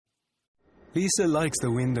Lisa likes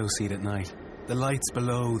the window seat at night, the lights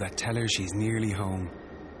below that tell her she's nearly home.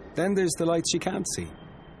 Then there's the lights she can't see,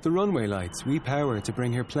 the runway lights we power to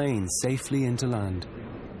bring her planes safely into land.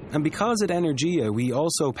 And because at Energia we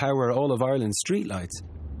also power all of Ireland's streetlights,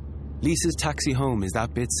 Lisa's taxi home is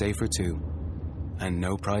that bit safer too. And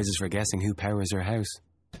no prizes for guessing who powers her house.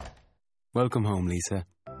 Welcome home, Lisa.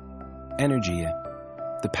 Energia,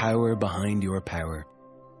 the power behind your power.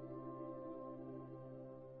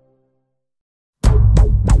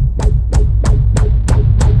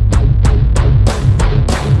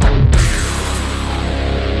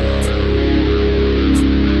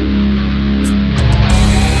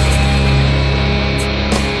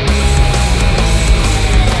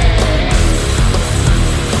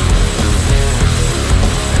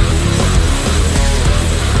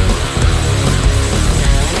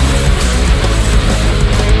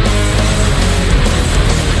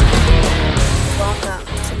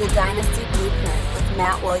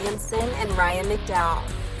 McDowell.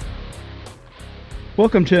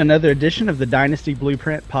 Welcome to another edition of the Dynasty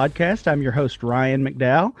Blueprint podcast. I'm your host, Ryan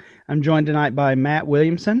McDowell. I'm joined tonight by Matt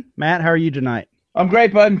Williamson. Matt, how are you tonight? I'm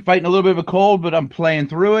great, bud. I'm fighting a little bit of a cold, but I'm playing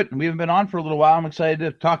through it. We haven't been on for a little while. I'm excited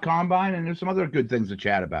to talk Combine, and there's some other good things to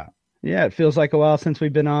chat about. Yeah, it feels like a while since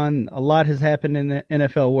we've been on. A lot has happened in the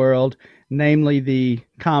NFL world, namely the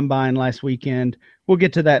Combine last weekend. We'll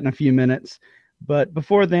get to that in a few minutes. But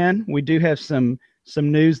before then, we do have some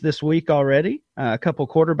news this week already. A couple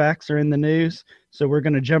quarterbacks are in the news, so we're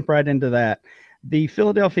going to jump right into that. The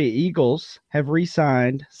Philadelphia Eagles have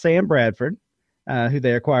re-signed Sam Bradford, who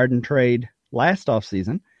they acquired in trade last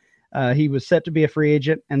offseason. He was set to be a free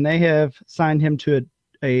agent, and they have signed him to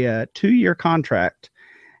a 2-year contract.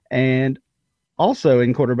 And also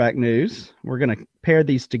in quarterback news, we're going to pair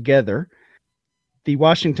these together. The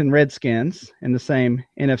Washington Redskins, in the same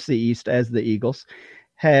NFC East as the Eagles,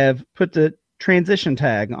 have put the transition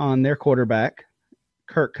tag on their quarterback,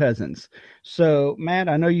 Kirk Cousins. So, Matt,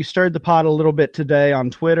 I know you stirred the pot a little bit today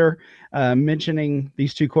on Twitter, mentioning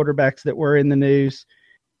these two quarterbacks that were in the news.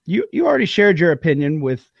 You already shared your opinion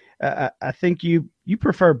with, I think you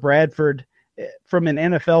prefer Bradford from an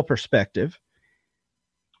NFL perspective.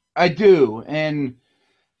 I do. And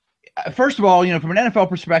first of all, from an NFL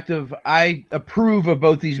perspective, I approve of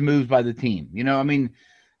both these moves by the team.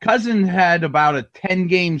 Cousins had about a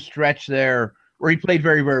 10-game stretch there where he played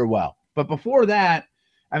very, very well. But before that,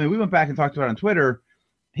 we went back and talked about it on Twitter.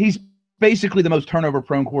 He's basically the most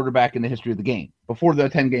turnover-prone quarterback in the history of the game before the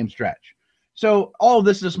 10-game stretch. So all of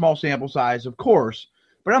this is a small sample size, of course,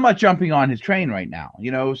 but I'm not jumping on his train right now.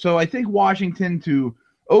 So I think Washington to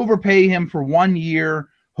overpay him for 1 year,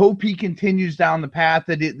 hope he continues down the path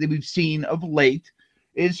that we've seen of late,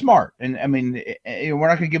 is smart. And we're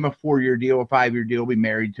not going to give him a 4-year deal, a 5-year deal, be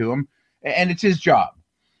married to him. And it's his job.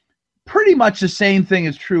 Pretty much the same thing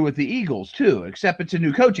is true with the Eagles too, except it's a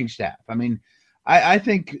new coaching staff. I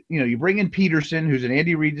think, you bring in Peterson, who's an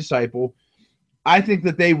Andy Reid disciple. I think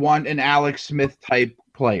that they want an Alex Smith type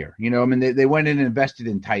player. They went in and invested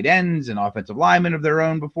in tight ends and offensive linemen of their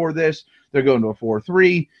own before this. They're going to a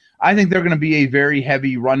 4-3. I think they're going to be a very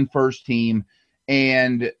heavy run first team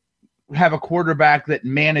and have a quarterback that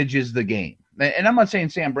manages the game. And I'm not saying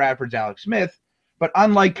Sam Bradford's Alex Smith, but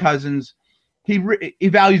unlike Cousins, he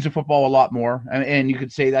values the football a lot more. And you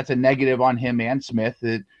could say that's a negative on him and Smith,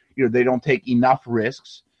 that they don't take enough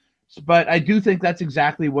risks. But I do think that's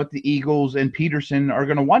exactly what the Eagles and Peterson are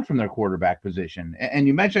going to want from their quarterback position. And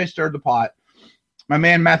you mentioned I stirred the pot. My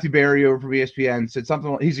man Matthew Berry over from ESPN said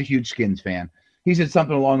something. He's a huge Skins fan. He said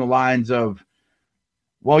something along the lines of,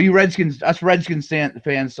 well, us Redskins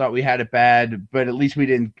fans thought we had it bad, but at least we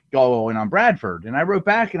didn't go in on Bradford. And I wrote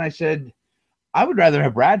back and I said, I would rather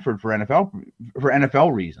have Bradford for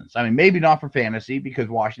NFL reasons. Maybe not for fantasy because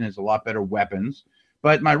Washington has a lot better weapons.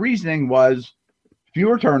 But my reasoning was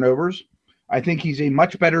fewer turnovers. I think he's a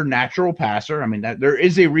much better natural passer. There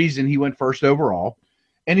is a reason he went first overall.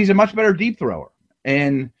 And he's a much better deep thrower.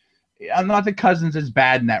 And I'm not that Cousins is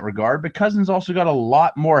bad in that regard, but Cousins also got a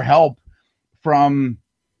lot more help from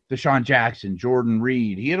Deshaun Jackson, Jordan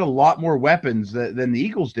Reed. He had a lot more weapons than the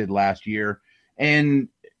Eagles did last year. And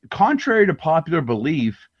contrary to popular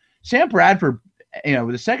belief, Sam Bradford,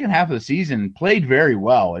 the second half of the season played very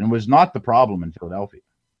well and was not the problem in Philadelphia.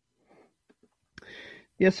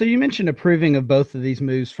 Yeah, so you mentioned approving of both of these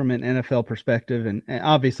moves from an NFL perspective, and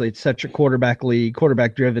obviously it's such a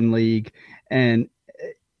quarterback-driven league, and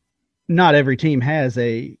not every team has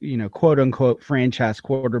a, quote-unquote franchise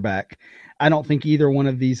quarterback. I don't think either one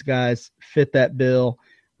of these guys fit that bill.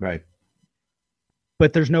 Right.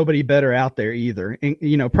 But there's nobody better out there either, and,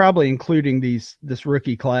 probably including this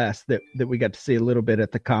rookie class that we got to see a little bit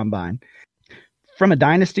at the Combine. from a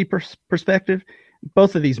dynasty perspective,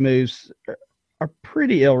 both of these moves are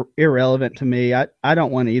pretty irrelevant to me. I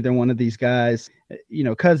don't want either one of these guys.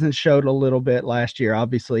 Cousins showed a little bit last year.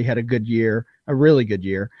 Obviously, had a good year, a really good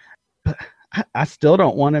year. But I still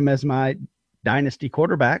don't want him as my dynasty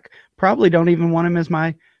quarterback. Probably don't even want him as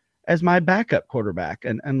my backup quarterback,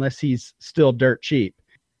 unless he's still dirt cheap.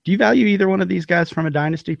 Do you value either one of these guys from a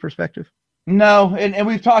dynasty perspective? No, and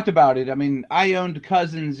we've talked about it. I mean, I owned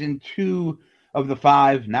Cousins in 2 of the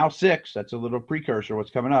 5, now 6. That's a little precursor what's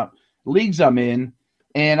coming up. Leagues I'm in,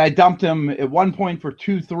 and I dumped him at one point for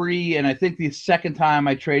 2.3, and I think the second time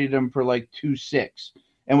I traded him for like 2.6,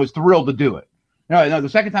 and was thrilled to do it. No, the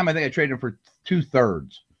second time I think I traded him for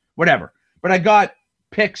 2/3, whatever. But I got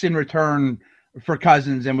picks in return for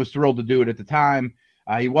Cousins and was thrilled to do it at the time.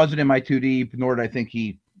 He wasn't in my 2 deep, nor do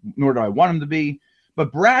I want him to be.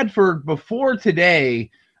 But Bradford, before today,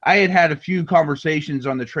 I had a few conversations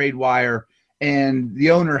on the trade wire, and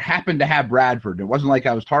the owner happened to have Bradford. It wasn't like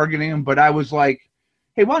I was targeting him, but I was like,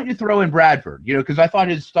 hey, why don't you throw in Bradford? Because I thought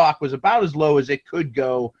his stock was about as low as it could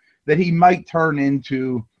go, that he might turn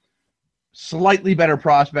into slightly better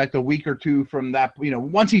prospect a week or two from that,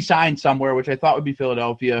 once he signed somewhere, which I thought would be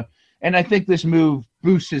Philadelphia. And I think this move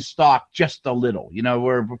boosts his stock just a little,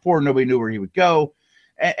 where before nobody knew where he would go.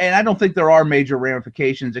 And I don't think there are major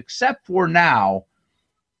ramifications, except for now.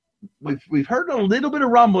 We've heard a little bit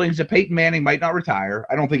of rumblings that Peyton Manning might not retire.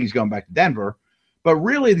 I don't think he's going back to Denver. But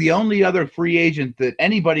really, the only other free agent that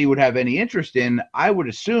anybody would have any interest in, I would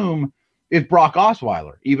assume, is Brock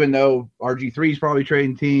Osweiler, even though RG3 is probably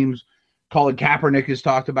trading teams. Colin Kaepernick has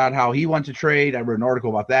talked about how he wants to trade. I wrote an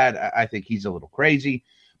article about that. I think he's a little crazy.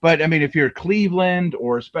 But, I mean, if you're Cleveland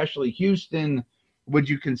or especially Houston, would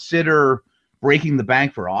you consider breaking the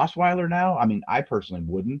bank for Osweiler now? I mean, I personally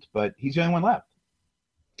wouldn't, but he's the only one left.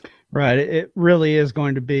 Right. It really is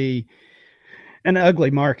going to be an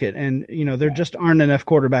ugly market. And, there just aren't enough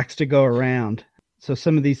quarterbacks to go around. So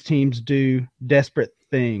some of these teams do desperate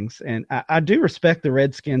things. And I do respect the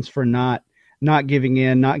Redskins for not giving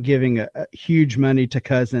in, not giving a huge money to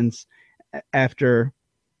Cousins after,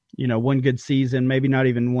 one good season, maybe not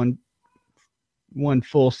even one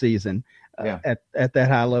full season at that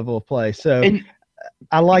high level of play. So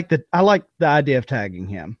I like the idea of tagging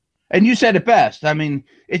him. And you said it best. I mean,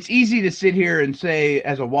 it's easy to sit here and say,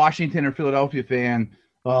 as a Washington or Philadelphia fan,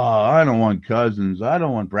 oh, I don't want Cousins. I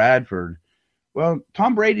don't want Bradford. Well,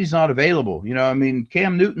 Tom Brady's not available.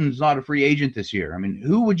 Cam Newton's not a free agent this year. I mean,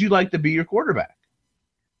 who would you like to be your quarterback?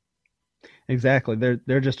 Exactly.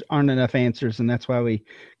 There just aren't enough answers, and that's why we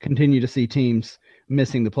continue to see teams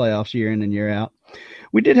missing the playoffs year in and year out.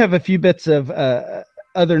 We did have a few bits of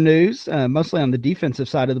other news, mostly on the defensive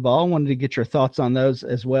side of the ball. I wanted to get your thoughts on those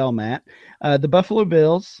as well, Matt. The Buffalo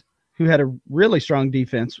Bills, who had a really strong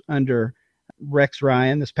defense under Rex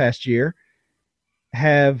Ryan this past year,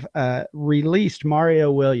 have released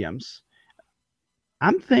Mario Williams.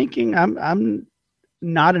 I'm thinking I'm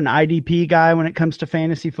not an IDP guy when it comes to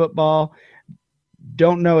fantasy football.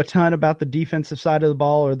 Don't know a ton about the defensive side of the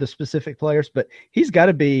ball or the specific players, but he's got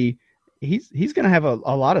to be he's going to have a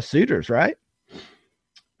lot of suitors, right?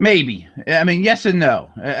 Maybe. I mean, yes and no.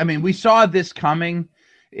 I mean, we saw this coming.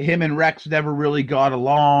 Him and Rex never really got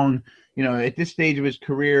along. At this stage of his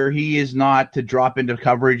career, he is not to drop into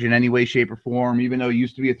coverage in any way, shape, or form, even though he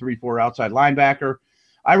used to be a 3-4 outside linebacker.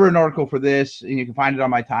 I wrote an article for this, and you can find it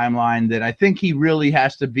on my timeline, that I think he really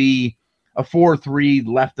has to be a 4-3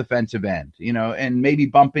 left defensive end, and maybe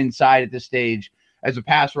bump inside at this stage as a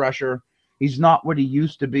pass rusher. He's not what he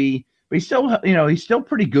used to be, but he's still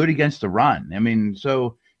pretty good against the run. I mean,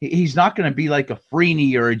 so he's not going to be like a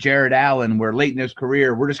Freeney or a Jared Allen, where late in his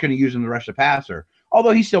career, we're just going to use him to rush the passer.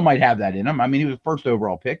 Although he still might have that in him. I mean, he was a first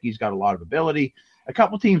overall pick. He's got a lot of ability. A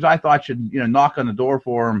couple teams I thought should, knock on the door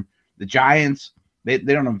for him. The Giants, they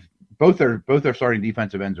don't have both their starting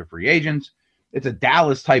defensive ends are free agents. It's a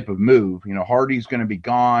Dallas type of move. Hardy's going to be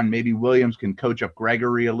gone. Maybe Williams can coach up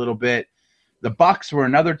Gregory a little bit. The Bucks were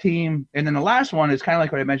another team. And then the last one is kind of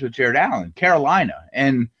like what I mentioned with Jared Allen, Carolina.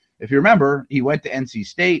 And if you remember, he went to NC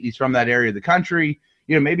State. He's from that area of the country.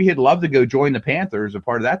 Maybe he'd love to go join the Panthers as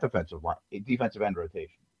part of that defensive end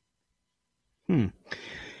rotation.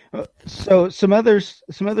 So some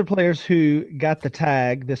other players who got the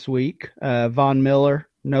tag this week, Von Miller,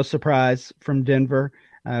 no surprise, from Denver.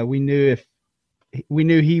 We knew we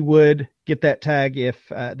knew he would get that tag if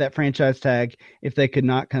that franchise tag if they could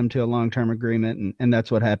not come to a long-term agreement, and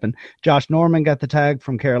that's what happened. Josh Norman got the tag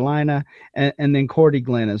from Carolina, and then Cordy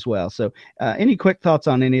Glenn as well. So any quick thoughts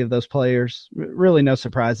on any of those players? Really no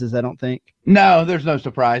surprises, I don't think. No, there's no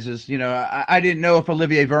surprises. I didn't know if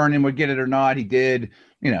Olivier Vernon would get it or not. He did.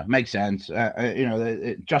 Makes sense.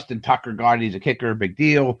 Justin Tucker got it. He's a kicker, big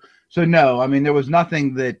deal. So no, I mean, there was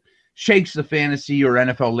nothing that shakes the fantasy or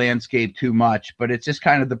NFL landscape too much, but it's just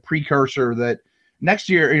kind of the precursor that next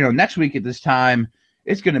year, next week at this time,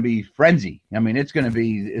 it's going to be frenzy. I mean, it's going to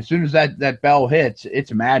be, as soon as that bell hits,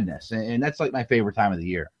 it's madness. And that's like my favorite time of the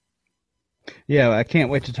year. Yeah, I can't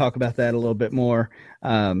wait to talk about that a little bit more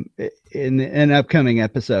in an upcoming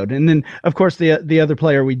episode. And then, of course, the other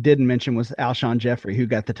player we didn't mention was Alshon Jeffrey, who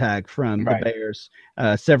got the tag from the Bears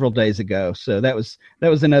several days ago. So that was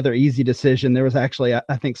another easy decision. There was actually,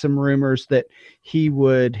 I think, some rumors that he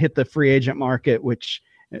would hit the free agent market, which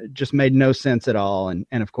just made no sense at all. And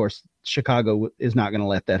of course, Chicago is not going to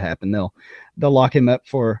let that happen. They'll lock him up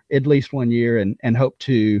for at least 1 year and hope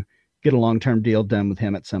to get a long-term deal done with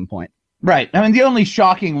him at some point. Right. I mean, the only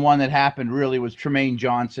shocking one that happened really was Tremaine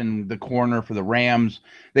Johnson, the corner for the Rams.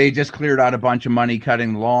 They just cleared out a bunch of money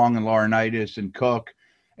cutting Long and Laurinaitis and Cook,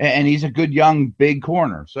 and he's a good young big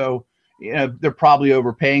corner. So they're probably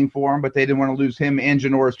overpaying for him, but they didn't want to lose him and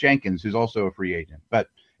Janoris Jenkins, who's also a free agent. But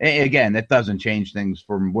again, that doesn't change things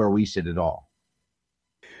from where we sit at all.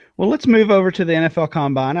 Well, let's move over to the NFL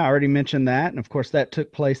Combine. I already mentioned that. And, of course, that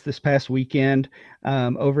took place this past weekend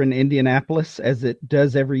over in Indianapolis, as it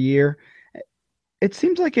does every year. It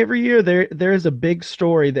seems like every year there is a big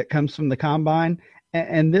story that comes from the Combine,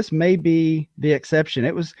 and this may be the exception.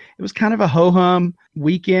 It was kind of a ho-hum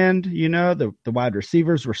weekend. The wide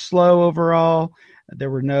receivers were slow overall.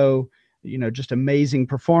 There were no just amazing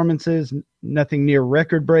performances, nothing near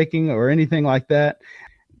record-breaking or anything like that.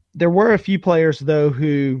 There were a few players, though,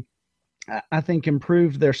 who I think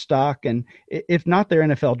improved their stock, and if not their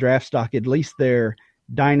NFL draft stock, at least their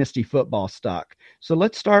dynasty football stock. So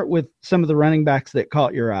let's start with some of the running backs that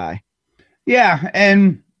caught your eye. Yeah,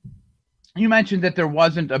 and you mentioned that there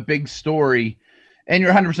wasn't a big story, and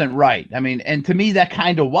you're 100% right. I mean, and to me, that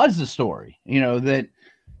kind of was the story, that,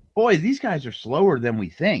 boy, these guys are slower than we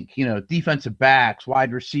think, defensive backs,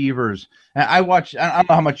 wide receivers. And I don't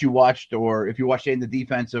know how much you watched or if you watched any of the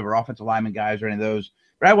defensive or offensive lineman guys or any of those,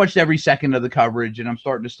 but I watched every second of the coverage, and I'm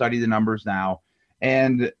starting to study the numbers now.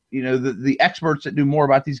 And, the experts that knew more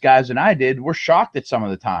about these guys than I did were shocked at some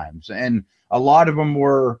of the times. And a lot of them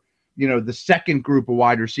were, the second group of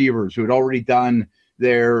wide receivers who had already done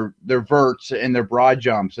their verts and their broad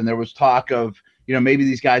jumps. And there was talk of, maybe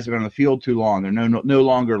these guys have been on the field too long. They're no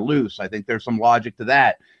longer loose. I think there's some logic to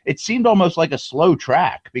that. It seemed almost like a slow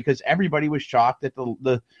track because everybody was shocked at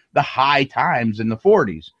the high times in the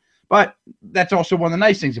 40s. But that's also one of the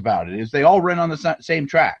nice things about it is they all ran on the same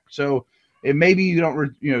track. So maybe you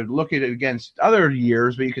don't look at it against other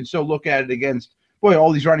years, but you can still look at it against, boy,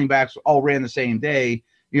 all these running backs all ran the same day.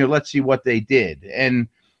 Let's see what they did. And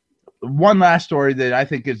one last story that I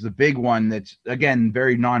think is the big one that's, again,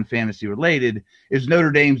 very non-fantasy related is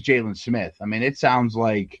Notre Dame's Jalen Smith. I mean, it sounds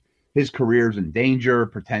like his career's in danger,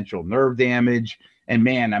 potential nerve damage. And,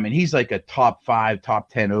 man, I mean, he's like a top 5, top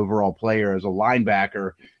 10 overall player as a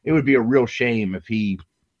linebacker. It would be a real shame if he,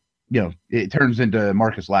 it turns into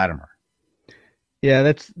Marcus Latimer. Yeah,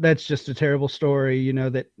 that's just a terrible story,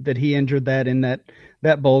 that he injured that in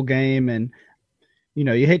that bowl game. And,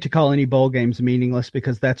 you hate to call any bowl games meaningless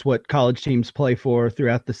because that's what college teams play for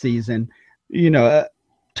throughout the season.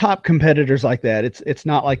 Top competitors like that, it's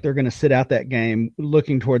not like they're going to sit out that game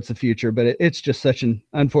looking towards the future, but it's just such an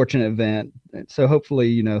unfortunate event. So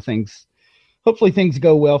hopefully, things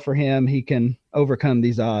go well for him. He can overcome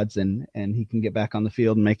these odds and he can get back on the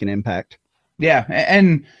field and make an impact. Yeah,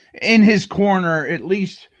 and in his corner, at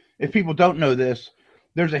least if people don't know this,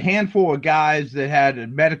 there's a handful of guys that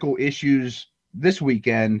had medical issues this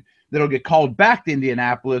weekend that'll get called back to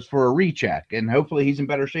Indianapolis for a recheck, and hopefully he's in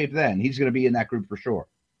better shape then. He's going to be in that group for sure.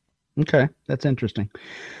 Okay, that's interesting.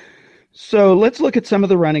 So let's look at some of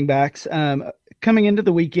the running backs. Coming into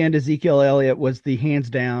the weekend, Ezekiel Elliott was the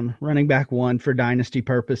hands-down running back one for dynasty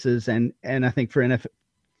purposes, and I think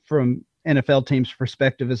from NFL teams'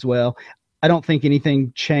 perspective as well. I don't think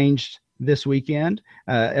anything changed this weekend.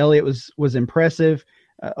 Elliott was impressive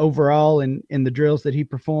overall in the drills that he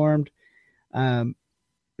performed.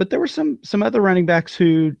 But there were some other running backs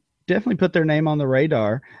who definitely put their name on the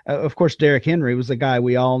radar. Of course, Derrick Henry was a guy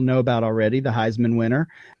we all know about already, the Heisman winner.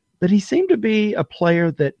 But he seemed to be a player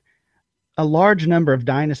that a large number of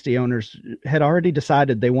dynasty owners had already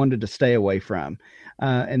decided they wanted to stay away from.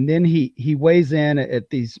 And then he weighs in at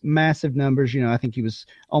these massive numbers. I think he was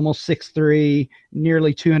almost 6'3",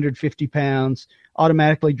 nearly 250 pounds,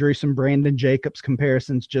 automatically drew some Brandon Jacobs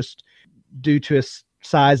comparisons just due to his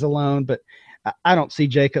size alone. But I don't see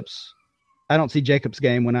Jacobs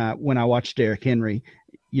game when I watch Derrick Henry.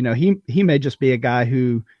 He may just be a guy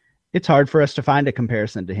who it's hard for us to find a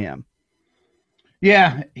comparison to him.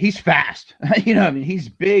 Yeah, he's fast. He's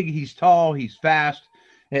big, he's tall, he's fast.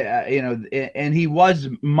 And he was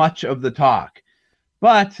much of the talk.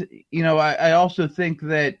 But, I also think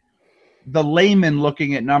that the layman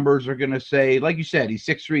looking at numbers are going to say, like you said, he's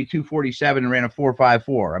 6'3", 247 and ran a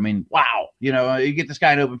 4.54. I mean, wow. You get this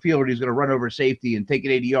guy in open field, he's going to run over safety and take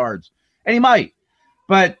it 80 yards. And he might.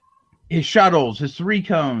 But his shuttles, his three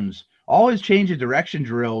cones, all his change of direction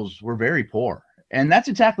drills were very poor. And that's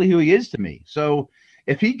exactly who he is to me. So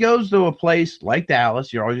if he goes to a place like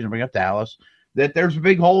Dallas, you're always going to bring up Dallas, that there's a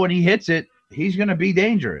big hole and he hits it, he's going to be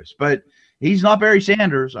dangerous. But he's not Barry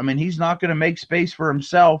Sanders. I mean, he's not going to make space for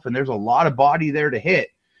himself, and there's a lot of body there to hit.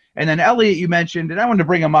 And then Elliott, you mentioned, and I wanted to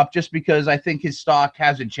bring him up just because I think his stock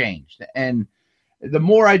hasn't changed. And the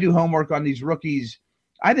more I do homework on these rookies,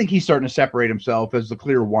 I think he's starting to separate himself as the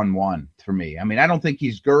clear 1-1 for me. I mean, I don't think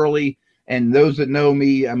he's Gurley. And those that know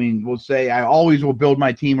me, will say I always will build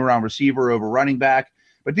my team around receiver over running back.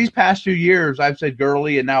 But these past 2 years, I've said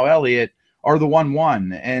Gurley and now Elliott are the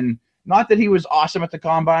 1-1. And not that he was awesome at the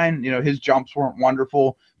combine. His jumps weren't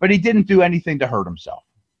wonderful, but he didn't do anything to hurt himself.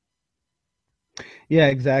 Yeah,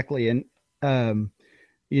 exactly. And,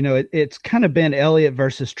 it's kind of been Elliott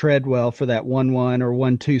versus Treadwell for that 1-1 or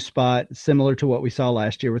 1-2 spot, similar to what we saw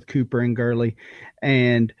last year with Cooper and Gurley.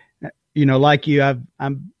 And, like you,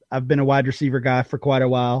 I've been a wide receiver guy for quite a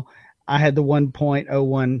while. I had the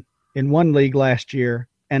 1.01 in one league last year,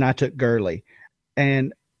 and I took Gurley.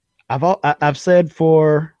 And I've said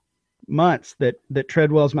for months that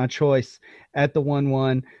Treadwell's my choice at the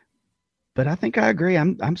 1-1, but I think I agree.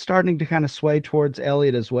 I'm starting to kind of sway towards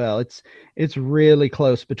Elliott as well. It's really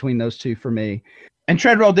close between those two for me. And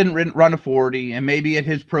Treadwell didn't run a 40, and maybe at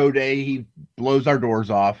his pro day he blows our doors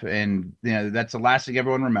off, and that's the last thing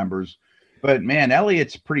everyone remembers. But man,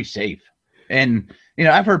 Elliott's pretty safe. And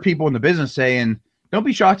I've heard people in the business saying, "Don't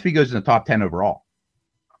be shocked if he goes in the top 10 overall."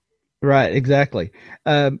 Right, exactly.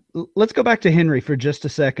 Let's go back to Henry for just a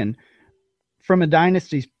second. From a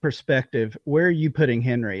dynasty perspective, where are you putting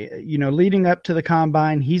Henry? Leading up to the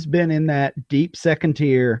combine, he's been in that deep second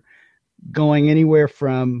tier, going anywhere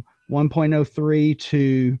from 1.03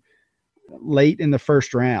 to late in the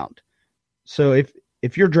first round. So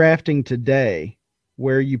if you're drafting today,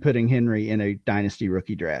 where are you putting Henry in a dynasty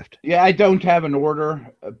rookie draft? Yeah, I don't have an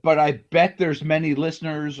order, but I bet there's many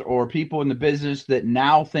listeners or people in the business that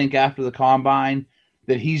now think after the combine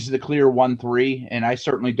that he's the clear 1-3, and I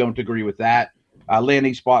certainly don't agree with that.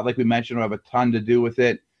 Landing spot, like we mentioned, will have a ton to do with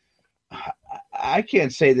it. I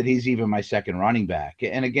can't say that he's even my second running back.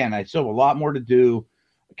 And again, I still have a lot more to do.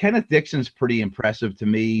 Kenneth Dixon's pretty impressive to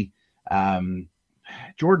me.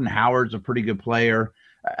 Jordan Howard's a pretty good player.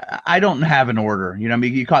 I don't have an order.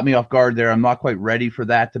 You caught me off guard there. I'm not quite ready for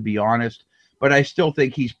that, to be honest. But I still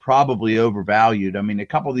think he's probably overvalued. A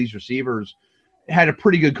couple of these receivers had a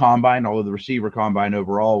pretty good combine, although the receiver combine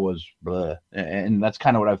overall was bleh. And that's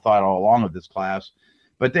kind of what I've thought all along of this class.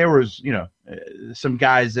 But there was, some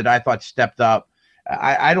guys that I thought stepped up.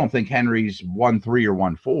 I don't think Henry's 1-3 or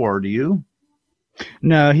 1-4. Do you?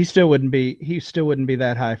 No, he still wouldn't be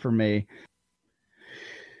that high for me.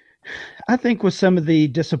 I think with some of the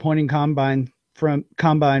disappointing combine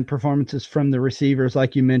performances from the receivers,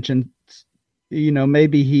 like you mentioned,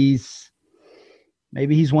 maybe he's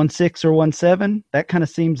 1-6 or 1-7. That kind of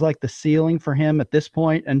seems like the ceiling for him at this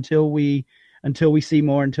point until we see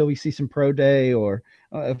more, until we see some pro day, or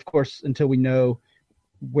of course, until we know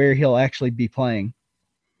where he'll actually be playing.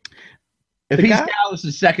 If he's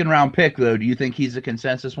Dallas' second round pick, though, do you think he's a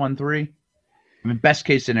consensus 1-3? Best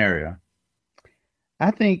case scenario. I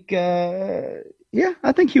think, I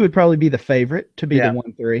think he would probably be the favorite to be the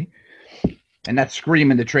 1-3. And that's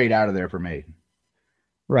screaming the trade out of there for me.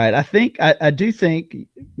 Right. I do think,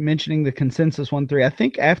 mentioning the consensus 1-3, I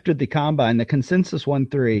think after the combine, the consensus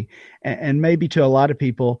 1-3, and maybe to a lot of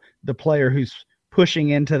people, the player who's pushing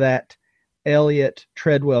into that Elliott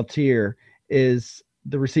Treadwell tier is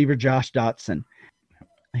the receiver Josh Dotson.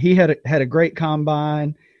 He had a great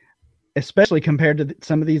combine, especially compared to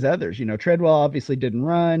some of these others. Treadwell obviously didn't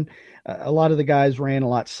run. A lot of the guys ran a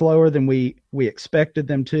lot slower than we expected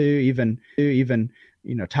them to. Even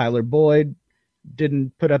Tyler Boyd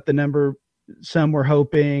didn't put up the number some were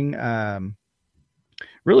hoping.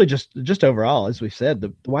 really just overall, as we've said,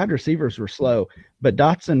 the wide receivers were slow, but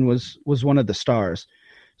Dotson was one of the stars.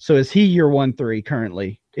 So is he your 1-3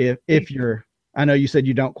 currently? If you're, I know you said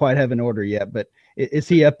you don't quite have an order yet, but is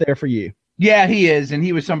he up there for you? Yeah, he is, and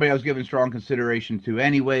he was somebody I was giving strong consideration to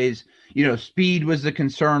anyways. Speed was the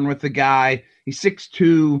concern with the guy. He's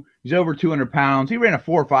 6'2", he's over 200 pounds. He ran a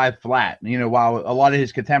 4.5 flat, while a lot of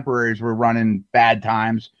his contemporaries were running bad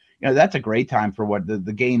times. That's a great time for what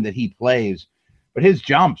the game that he plays. But his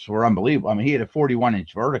jumps were unbelievable. I mean, he had a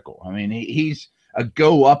 41-inch vertical. I mean, he's a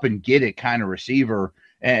go up and get it kind of receiver,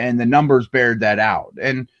 and the numbers bared that out.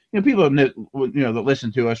 And people that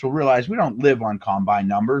listen to us will realize we don't live on combine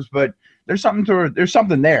numbers, but there's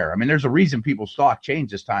something there. I mean, there's a reason people's stock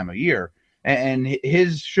change this time of year, and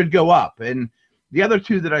his should go up. And the other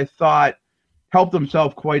two that I thought helped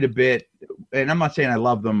himself quite a bit, and I'm not saying I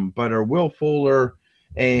love them, but are Will Fuller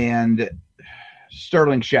and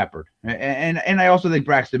Sterling Shepard. And I also think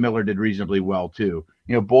Braxton Miller did reasonably well too.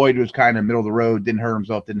 Boyd was kind of middle of the road, didn't hurt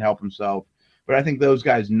himself, didn't help himself. But I think those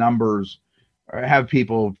guys' numbers have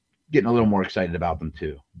people getting a little more excited about them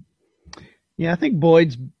too. Yeah, I think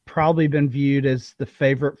Boyd's probably been viewed as the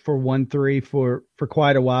favorite for 1-3 for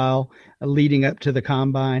quite a while, leading up to the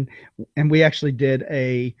combine. And we actually did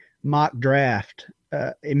a mock draft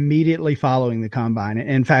immediately following the combine.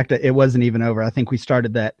 In fact, it wasn't even over. I think we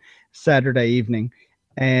started that Saturday evening,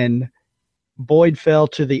 and Boyd fell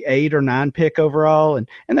to the 8 or 9 pick overall. And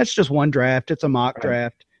that's just one draft. It's a mock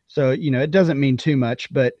draft. So, it doesn't mean too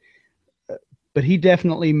much, but he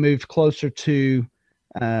definitely moved closer to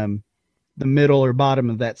the middle or bottom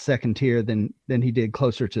of that second tier than he did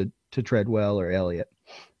closer to Treadwell or Elliott.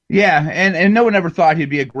 Yeah, and no one ever thought he'd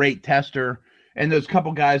be a great tester. And those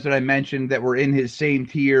couple guys that I mentioned that were in his same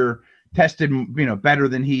tier tested, better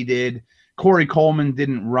than he did. Corey Coleman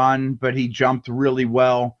didn't run, but he jumped really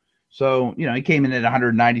well. So, he came in at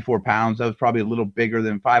 194 pounds. That was probably a little bigger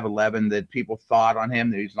than 5'11" that people thought on him,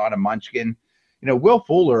 that he's not a munchkin. Will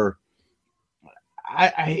Fuller,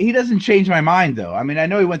 he doesn't change my mind, though. I mean, I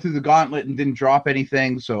know he went through the gauntlet and didn't drop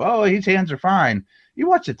anything, so, his hands are fine. You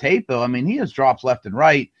watch the tape, though. I mean, he has drops left and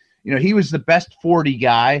right. He was the best 40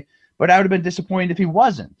 guy, but I would have been disappointed if he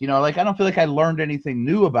wasn't. I don't feel like I learned anything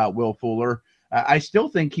new about Will Fuller. I still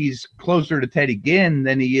think he's closer to Teddy Ginn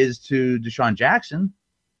than he is to Deshaun Jackson.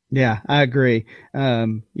 Yeah, I agree.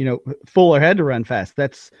 Fuller had to run fast.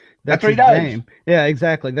 That's what his he does. game. Yeah,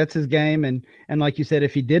 exactly. That's his game. And like you said,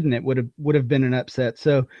 if he didn't, it would have been an upset.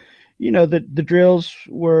 So, the drills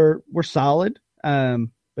were solid.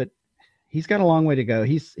 But he's got a long way to go.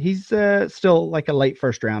 He's still like a late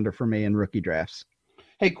first rounder for me in rookie drafts.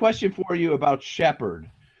 Hey, question for you about Shepard.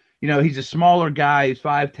 He's a smaller guy. He's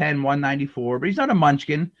 5'10", 194, but he's not a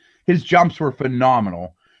munchkin. His jumps were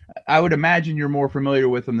phenomenal. I would imagine you're more familiar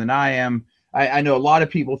with him than I am. I know a lot of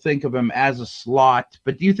people think of him as a slot,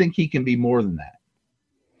 but do you think he can be more than that?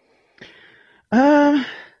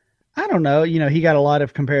 I don't know. He got a lot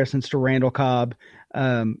of comparisons to Randall Cobb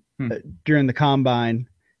during the combine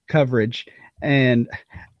coverage, and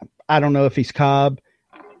I don't know if he's Cobb.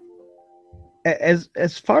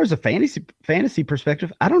 As far as a fantasy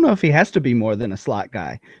perspective, I don't know if he has to be more than a slot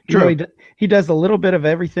guy. True. He does a little bit of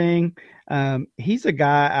everything. He's a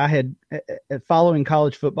guy I had following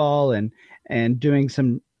college football and doing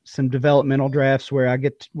some developmental drafts where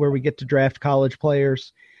we get to draft college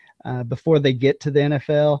players before they get to the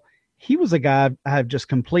NFL. He was a guy I've just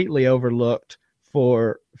completely overlooked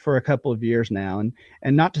for a couple of years now,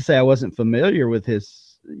 and not to say I wasn't familiar with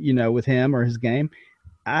with him or his game.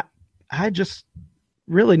 I just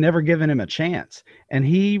really never given him a chance, and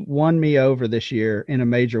he won me over this year in a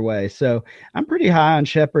major way. So I'm pretty high on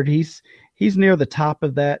Shepard. He's near the top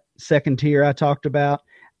of that second tier I talked about.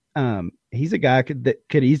 He's a guy that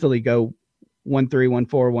could easily go 1-3, 1-4,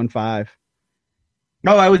 1-5.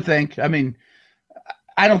 No, I would think. I mean,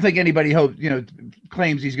 I don't think anybody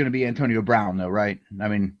claims he's going to be Antonio Brown, though, right? I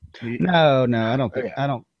mean, no, I don't think.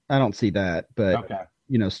 Yeah. I don't see that, but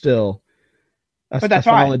okay. Still. But that's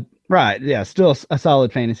solid, fine. Right. Yeah. Still a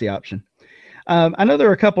solid fantasy option. I know there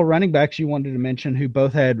were a couple running backs you wanted to mention who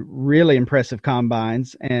both had really impressive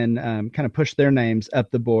combines and kind of pushed their names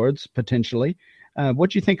up the boards potentially.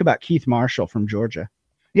 What do you think about Keith Marshall from Georgia?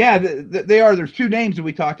 Yeah, they are. There's two names that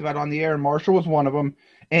we talked about on the air, and Marshall was one of them,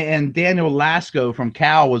 and Daniel Lasco from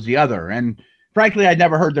Cal was the other. And frankly, I'd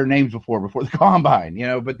never heard their names before the combine,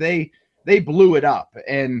 but they blew it up.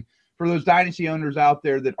 And for those dynasty owners out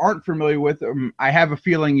there that aren't familiar with them, I have a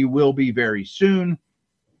feeling you will be very soon.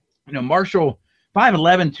 Marshall,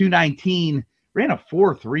 5'11", 219, ran a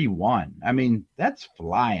 4.31. I mean, that's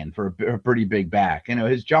flying for a pretty big back.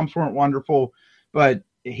 His jumps weren't wonderful, but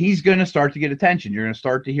he's going to start to get attention. You're going to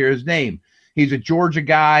start to hear his name. He's a Georgia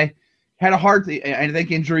guy. Had a heart. I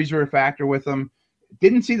think injuries were a factor with him.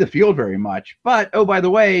 Didn't see the field very much. But, oh, by the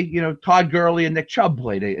way, Todd Gurley and Nick Chubb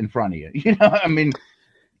played in front of you. I mean,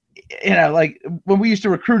 like when we used to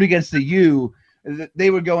recruit against the U, they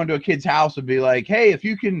would go into a kid's house and be like, hey, if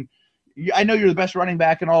you can – I know you're the best running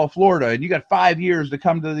back in all of Florida, and you got 5 years to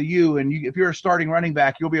come to the U, and if you're a starting running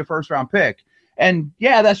back, you'll be a first-round pick. And,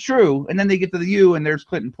 yeah, that's true. And then they get to the U, and there's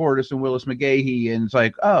Clinton Portis and Willis McGahee, and it's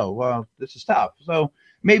like, oh, well, this is tough. So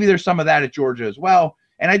maybe there's some of that at Georgia as well.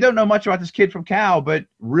 And I don't know much about this kid from Cal, but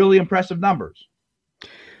really impressive numbers.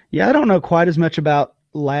 Yeah, I don't know quite as much about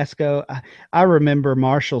Lasco. I remember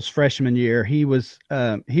Marshall's freshman year. He was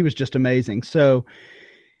just amazing. So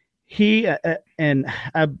he and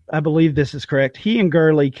I believe this is correct. He and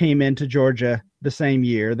Gurley came into Georgia the same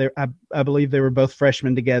year. I believe they were both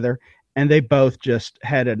freshmen together, and they both just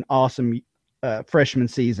had an awesome freshman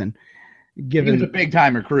season. He was a big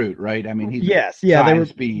time recruit, right? I mean, they were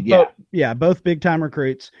speed, both big time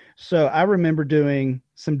recruits. So I remember doing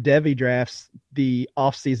some Devy drafts the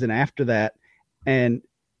off season after that, and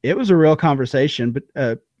it was a real conversation. But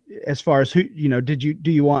as far as who,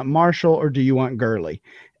 do you want Marshall or do you want Gurley?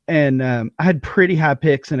 And I had pretty high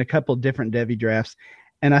picks in a couple of different Devy drafts,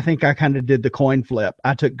 and I think I kind of did the coin flip.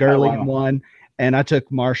 I took Gurley in one, and I took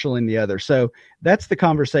Marshall in the other. So that's the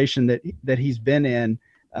conversation that he's been in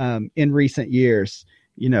recent years.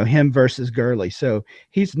 Him versus Gurley. So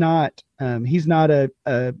he's not a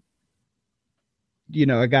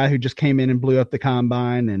guy who just came in and blew up the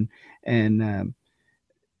combine and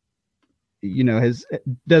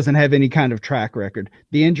doesn't have any kind of track record.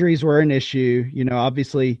 The injuries were an issue.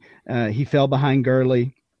 Obviously he fell behind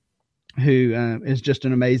Gurley, who is just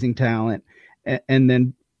an amazing talent. And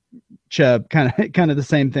then Chubb, kind of the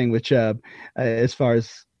same thing with Chubb as far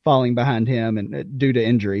as falling behind him and due to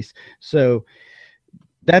injuries. So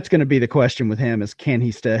that's going to be the question with him is, can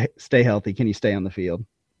he stay healthy? Can he stay on the field?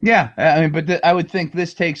 Yeah. I mean, but I would think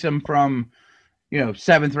this takes him from,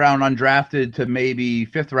 7th round undrafted to maybe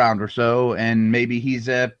 5th round or so. And maybe he's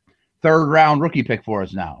a 3rd round rookie pick for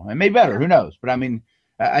us now, and maybe better, who knows? But I mean,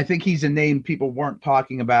 I think he's a name people weren't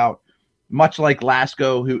talking about, much like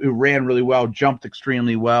Lasco, who ran really well, jumped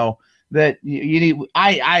extremely well. That you need,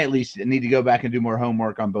 I at least need to go back and do more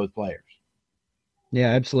homework on both players. Yeah,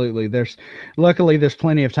 absolutely. Luckily there's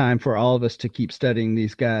plenty of time for all of us to keep studying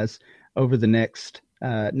these guys over the next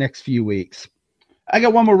few weeks. I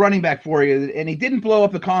got one more running back for you, and he didn't blow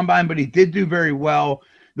up the combine, but he did do very well.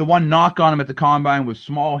 The one knock on him at the combine was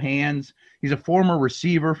small hands. He's a former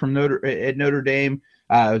receiver from Notre Dame,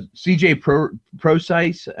 CJ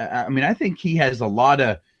Prosise. I mean, I think he has a lot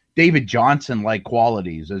of David Johnson-like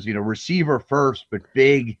qualities as, receiver first, but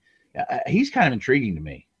big. He's kind of intriguing to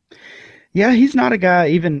me. Yeah, he's not a guy,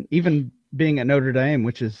 even being at Notre Dame,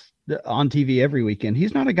 which is on TV every weekend,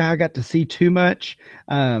 he's not a guy I got to see too much.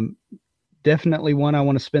 Definitely one I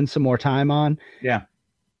want to spend some more time on. Yeah.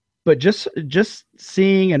 But just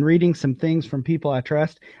seeing and reading some things from people I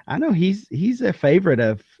trust, I know he's a favorite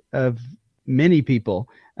of many people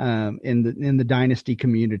in the dynasty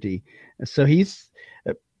community. So he's,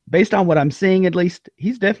 based on what I'm seeing, at least,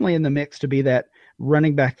 he's definitely in the mix to be that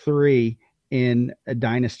running back 3 in a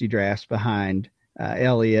dynasty drafts behind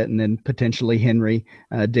Elliott, and then potentially Henry.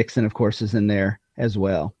 Dixon, of course, is in there as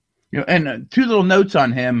well. And 2 little notes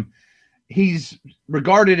on him. He's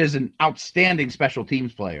regarded as an outstanding special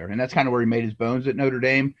teams player, and that's kind of where he made his bones at Notre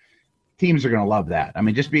Dame. Teams are going to love that. I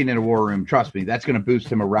mean, just being in a war room, trust me, that's going to boost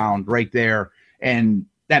him around right there, and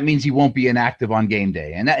that means he won't be inactive on game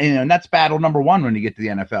day. And that's battle number 1 when you get to the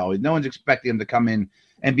NFL. No one's expecting him to come in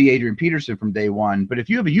and be Adrian Peterson from day one. But if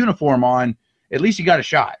you have a uniform on, at least you got a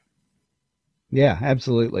shot. Yeah,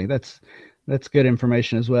 absolutely. That's good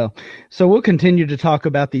information as well. So we'll continue to talk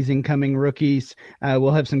about these incoming rookies.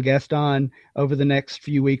 We'll have some guests on over the next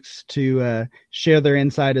few weeks to share their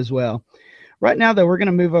insight as well. Right now, though, we're going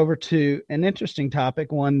to move over to an interesting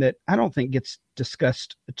topic, one that I don't think gets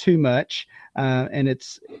discussed too much, and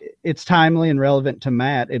it's timely and relevant to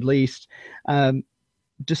Matt, at least.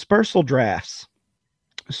 Dispersal drafts.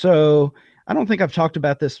 So I don't think I've talked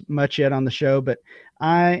about this much yet on the show, but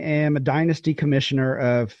I am a dynasty commissioner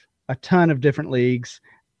of a ton of different leagues.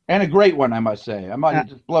 And a great one, I must say. I'm not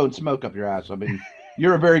just blowing smoke up your ass. I mean,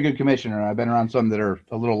 you're a very good commissioner. I've been around some that are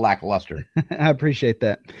a little lackluster. I appreciate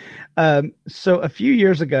that. So a few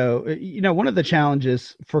years ago, one of the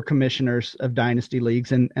challenges for commissioners of dynasty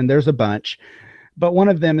leagues, and there's a bunch, but one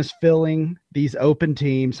of them is filling these open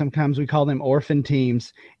teams. Sometimes we call them orphan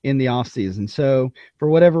teams in the off season. So for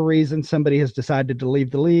whatever reason, somebody has decided to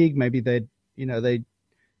leave the league. Maybe they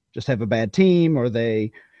just have a bad team, or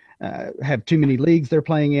they have too many leagues they're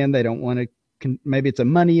playing in. They don't want to, maybe it's a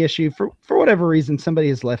money issue. For whatever reason, somebody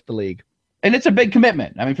has left the league. And it's a big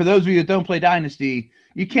commitment. I mean, for those of you that don't play Dynasty,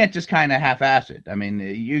 you can't just kind of half-ass it. I mean,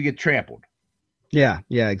 you get trampled. Yeah,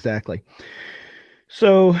 exactly.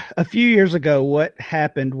 So a few years ago, what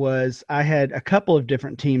happened was I had a couple of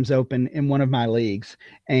different teams open in one of my leagues,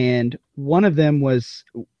 and one of them was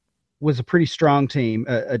a pretty strong team,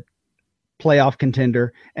 a playoff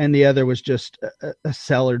contender, and the other was just a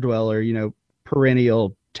cellar dweller,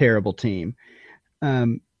 perennial terrible team.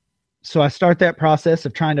 So I start that process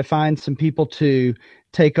of trying to find some people to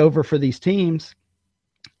take over for these teams.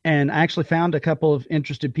 And I actually found a couple of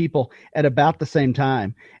interested people at about the same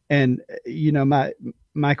time. And,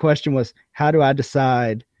 my question was, how do I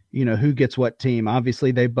decide, who gets what team?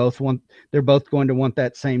 Obviously they're both going to want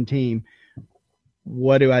that same team.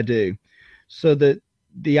 What do I do? So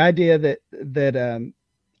the idea that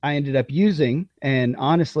I ended up using, and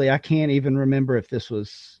honestly, I can't even remember if this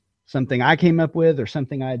was something I came up with or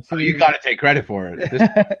something I'd seen. Oh, you got to take credit for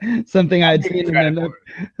it. Something I'd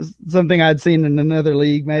seen in another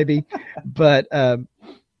league, maybe. But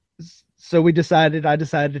so I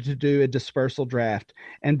decided to do a dispersal draft.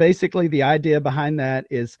 And basically the idea behind that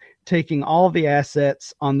is taking all the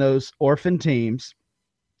assets on those orphan teams,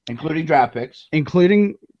 including draft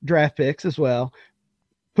picks as well,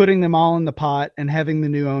 putting them all in the pot and having the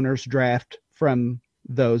new owners draft from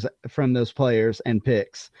those players and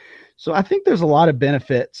picks. So I think there's a lot of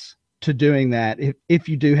benefits to doing that if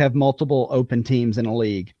you do have multiple open teams in a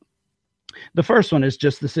league. The first one is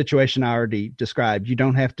just the situation I already described. You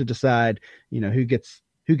don't have to decide, who gets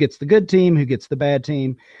the good team, who gets the bad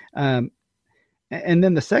team. And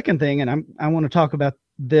then the second thing, and I want to talk about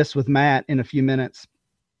this with Matt in a few minutes,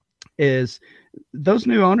 is those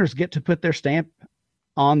new owners get to put their stamp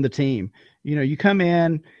on the team. You come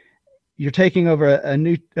in, you're taking over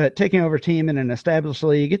a team in an established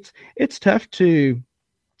league. It's tough to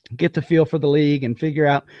get the feel for the league and figure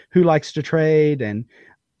out who likes to trade and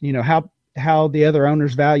how the other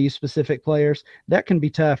owners value specific players. That can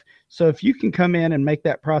be tough. So if you can come in and make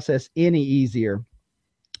that process any easier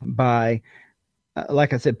by,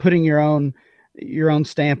 like I said, putting your own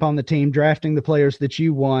stamp on the team, drafting the players that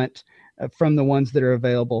you want from the ones that are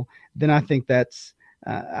available, then I think that's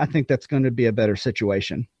going to be a better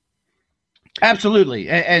situation. Absolutely.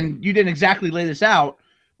 And you didn't exactly lay this out,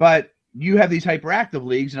 but you have these hyperactive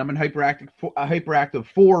leagues, and I'm in hyperactive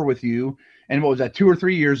 4 with you. And what was that, 2 or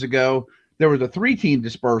 3 years ago? There was a 3-team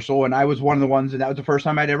dispersal, and I was one of the ones, and that was the first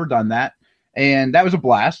time I'd ever done that. And that was a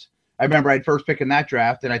blast. I remember I'd first pick in that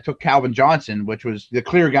draft, and I took Calvin Johnson, which was the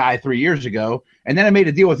clear guy 3 years ago. And then I made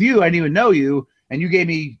a deal with you. I didn't even know you. And you gave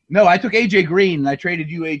me – no, I took A.J. Green, and I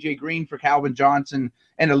traded you A.J. Green for Calvin Johnson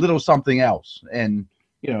and a little something else. And –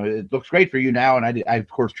 it looks great for you now, and I of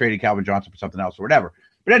course traded Calvin Johnson for something else or whatever.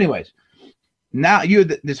 But anyways, now you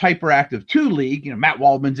have this hyperactive 2 league. Matt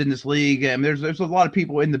Waldman's in this league, and there's a lot of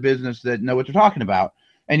people in the business that know what they're talking about.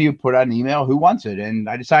 And you put out an email, who wants it? And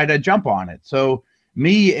I decided to jump on it. So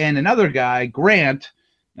me and another guy, Grant,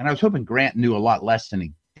 and I was hoping Grant knew a lot less than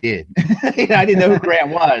he did. I didn't know who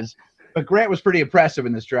Grant was, but Grant was pretty impressive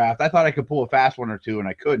in this draft. I thought I could pull a fast one or two, and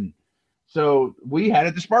I couldn't. So we had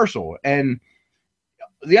a dispersal, and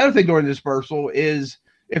the other thing during the dispersal is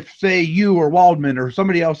if, say, you or Waldman or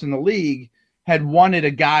somebody else in the league had wanted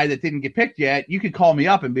a guy that didn't get picked yet, you could call me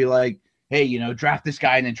up and be like, hey, draft this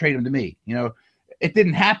guy and then trade him to me. It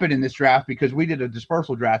didn't happen in this draft because we did a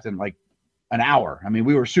dispersal draft in like an hour. I mean,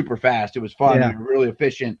 we were super fast. It was fun. Yeah. We were really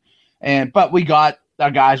efficient. But we got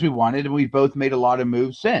our guys we wanted, and we've both made a lot of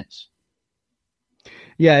moves since.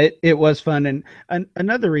 Yeah, it was fun. And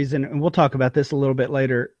another reason, and we'll talk about this a little bit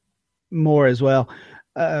later more as well,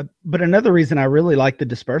 but another reason I really like the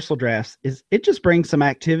dispersal drafts is it just brings some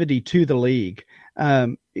activity to the league.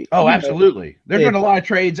 Absolutely. There's been a lot of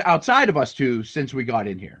trades outside of us too since we got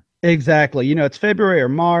in here. Exactly. It's February or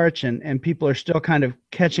March, and people are still kind of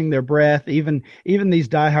catching their breath. Even these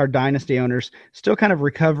diehard dynasty owners still kind of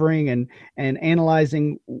recovering and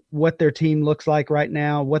analyzing what their team looks like right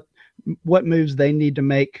now, what moves they need to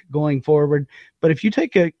make going forward. But if you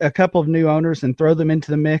take a couple of new owners and throw them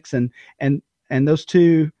into the mix, and those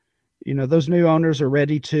those new owners are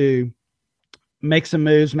ready to make some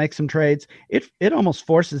moves, make some trades, it almost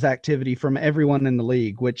forces activity from everyone in the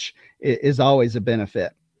league, which is always a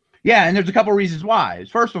benefit. Yeah, and there's a couple of reasons why.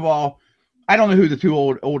 First of all, I don't know who the 2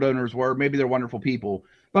 old owners were. Maybe they're wonderful people.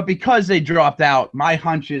 But because they dropped out, my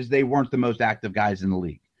hunch is they weren't the most active guys in the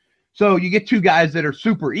league. So you get 2 guys that are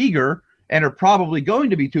super eager and are probably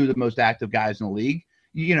going to be 2 of the most active guys in the league.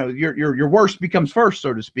 Your worst becomes first,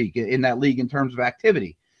 so to speak, in that league in terms of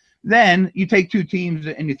activity. Then you take two teams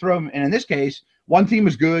and you throw them. And in this case, one team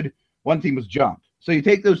was good, one team was junk. So you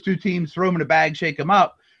take those two teams, throw them in a bag, shake them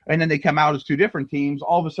up, and then they come out as two different teams.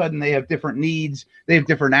 All of a sudden, they have different needs. They have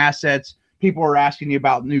different assets. People are asking you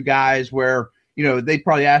about new guys where, they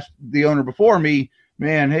probably asked the owner before me,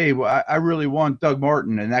 man, hey, well, I really want Doug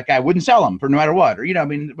Martin, and that guy wouldn't sell him for no matter what. Or,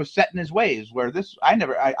 it was set in his ways where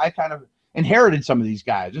I kind of inherited some of these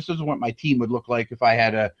guys. This isn't what my team would look like if I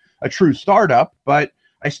had a true startup, but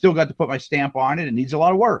I still got to put my stamp on it. It needs a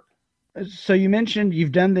lot of work. So you mentioned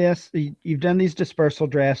you've done these dispersal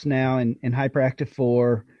drafts now in Hyperactive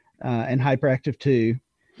 4 and Hyperactive 2.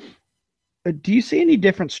 Do you see any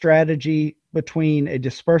different strategy between a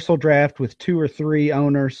dispersal draft with 2 or 3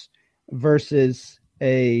 owners versus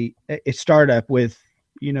a startup with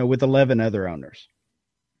 11 other owners?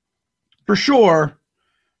 For sure,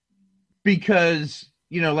 because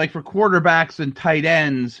like for quarterbacks and tight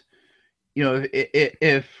ends,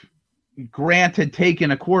 if Grant had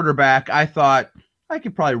taken a quarterback, I thought I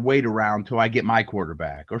could probably wait around till I get my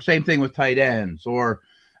quarterback. Or same thing with tight ends. Or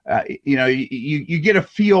you get a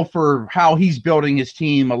feel for how he's building his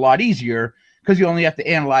team a lot easier because you only have to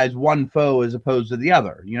analyze one foe as opposed to the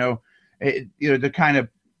other. To kind of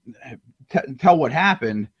tell what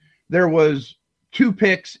happened, there was 2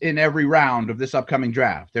 picks in every round of this upcoming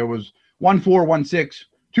draft. There was 1-4, 1-6,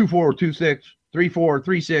 2-4, 2-6, 3-4,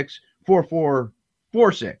 3-6, 4-4,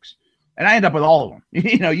 4-6. And I end up with all of them.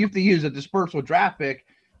 You have to use a dispersal draft pick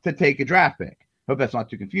to take a draft pick. Hope that's not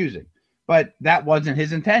too confusing. But that wasn't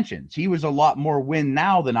his intentions. He was a lot more win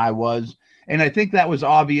now than I was. And I think that was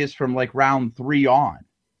obvious from like round 3 on.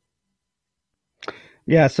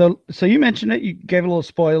 Yeah, so you mentioned it. You gave a little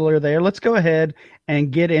spoiler there. Let's go ahead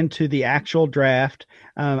and get into the actual draft.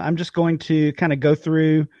 I'm just going to kind of go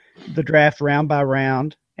through the draft round by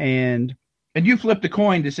round. And you flipped a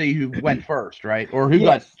coin to see who went first, right? Or who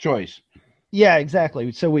got choice. Yeah,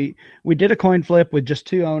 exactly. So we did a coin flip with just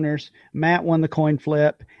 2 owners. Matt won the coin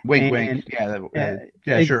flip. Wink.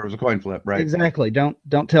 Yeah, sure. It was a coin flip, right? Exactly. Don't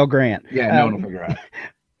tell Grant. Yeah, no one will figure out.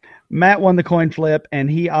 Matt won the coin flip,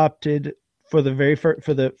 and he opted for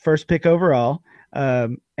the first pick overall.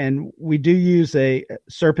 And we do use a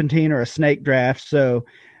serpentine or a snake draft. So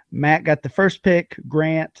Matt got the first pick.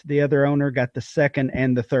 Grant, the other owner, got the second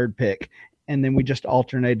and the third pick. And then we just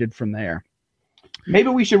alternated from there. Maybe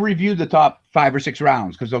we should review the top 5 or 6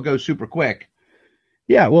 rounds because they'll go super quick.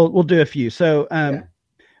 Yeah, we'll do a few. So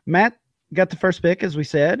Matt got the first pick, as we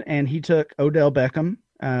said, and he took Odell Beckham,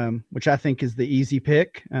 which I think is the easy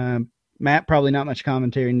pick. Matt, probably not much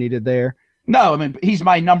commentary needed there. No, I mean, he's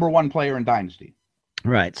my number 1 player in Dynasty.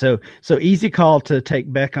 Right. So easy call to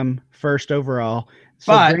take Beckham first overall.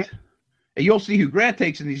 So but you'll see who Grant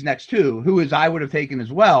takes in these next 2, who I would have taken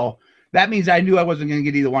as well. That means I knew I wasn't going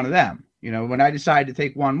to get either one of them. When I decided to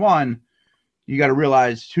take 1-1, you got to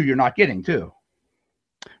realize who you're not getting too.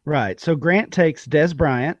 Right. So Grant takes Dez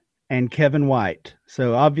Bryant and Kevin White.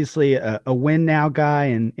 So obviously a win now guy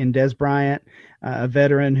in Dez Bryant, a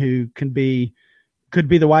veteran who could be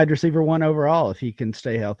the wide receiver 1 overall if he can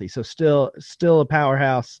stay healthy. So still a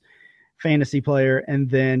powerhouse fantasy player.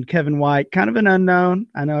 And then Kevin White, kind of an unknown.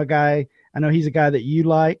 I know he's a guy that you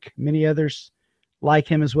like. Many others like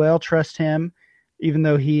him as well. Trust him, even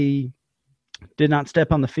though he did not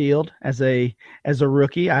step on the field as a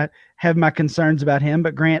rookie. I have my concerns about him,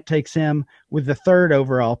 but Grant takes him with the 3rd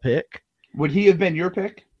overall pick. Would he have been your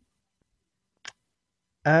pick?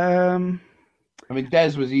 I mean,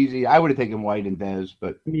 Dez was easy. I would have taken White and Dez,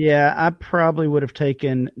 but yeah, I probably would have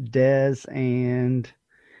taken Dez and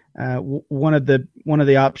one of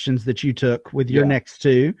the options that you took with your next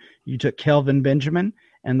 2. You took Kelvin Benjamin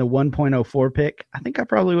and the 1.04 pick. I think I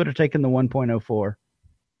probably would have taken the 1.04.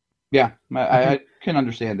 Yeah, I can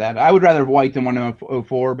understand that. I would rather have White than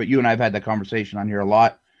 1.04, but you and I have had that conversation on here a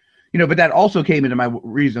lot. But that also came into my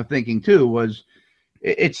reason of thinking too, was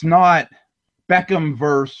it's not Beckham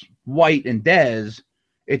versus White and Dez.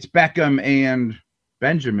 It's Beckham and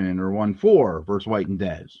Benjamin or 1-4 versus White and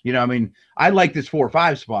Dez. I mean, I like this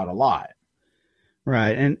 4-5 spot a lot.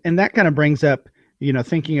 Right. And that kind of brings up,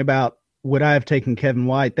 thinking about would I have taken Kevin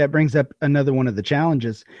White? That brings up another one of the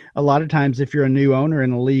challenges. A lot of times, if you're a new owner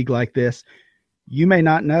in a league like this, you may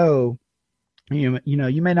not know, you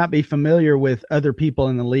may not be familiar with other people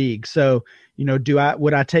in the league. So,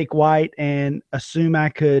 would I take White and assume I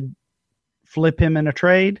could flip him in a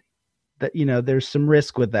trade? That, there's some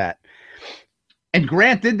risk with that. And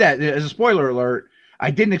Grant did that. As a spoiler alert,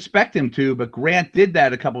 I didn't expect him to, but Grant did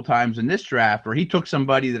that a couple times in this draft where he took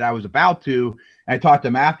somebody that I was about to, and I talked to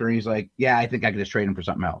him after, and he's like, yeah, I think I could just trade him for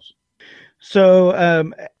something else.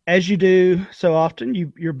 So, as you do so often,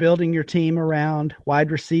 you're building your team around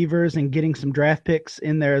wide receivers and getting some draft picks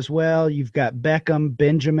in there as well. You've got Beckham,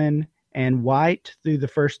 Benjamin, and White through the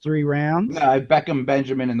first 3 rounds. No, Beckham,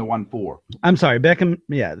 Benjamin, and the 1-4. I'm sorry, Beckham.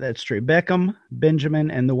 Yeah, that's true. Beckham, Benjamin,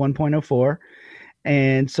 and the 1.04.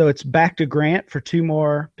 And so it's back to Grant for 2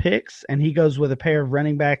 more picks, and he goes with a pair of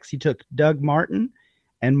running backs. He took Doug Martin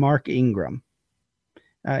and Mark Ingram.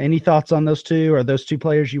 Any thoughts on those two? Are those 2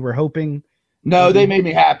 players you were hoping? No, they made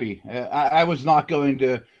me happy. I was not going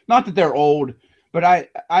to, not that they're old, but I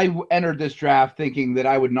entered this draft thinking that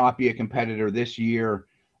I would not be a competitor this year.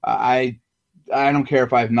 I don't care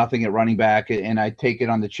if I have nothing at running back and I take it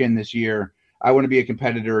on the chin this year. I want to be a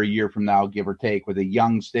competitor a year from now, give or take, with a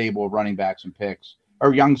young stable of running backs and picks,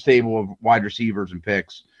 or young stable of wide receivers and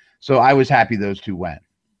picks. So I was happy those 2 went.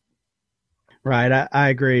 Right, I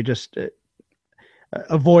agree. Just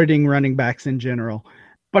avoiding running backs in general.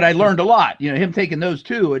 But I learned a lot. Him taking those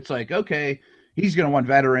 2, it's like, okay, he's going to want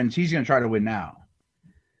veterans. He's going to try to win now.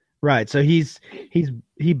 Right. So he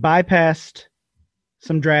bypassed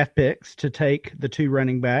some draft picks to take the 2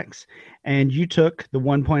 running backs, and you took the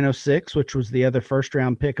 1.06, which was the other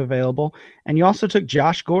first-round pick available, and you also took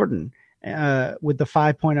Josh Gordon with the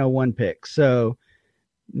 5.01 pick. So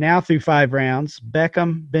now through 5 rounds,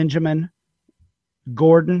 Beckham, Benjamin,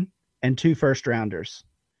 Gordon, and 2 first-rounders.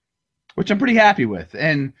 Which I'm pretty happy with.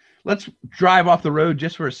 And let's drive off the road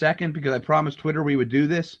just for a second because I promised Twitter we would do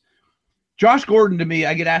this. Josh Gordon, to me,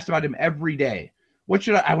 I get asked about him every day. What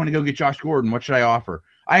should I want to go get Josh Gordon. What should I offer?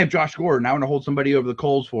 I have Josh Gordon. I want to hold somebody over the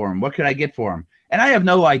coals for him. What could I get for him? And I have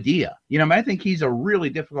no idea. I think he's a really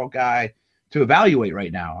difficult guy to evaluate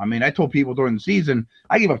right now. I told people during the season,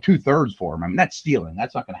 I gave up 2/3 for him. That's stealing.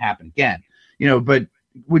 That's not going to happen again. But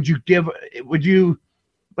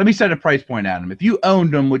let me set a price point at him. If you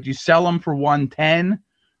owned him, would you sell him for 110?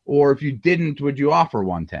 Or if you didn't, would you offer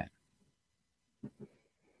 110?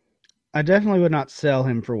 I definitely would not sell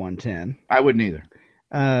him for 110. I wouldn't either.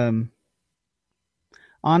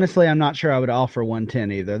 Honestly, I'm not sure I would offer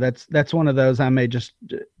 110 either. That's one of those I may just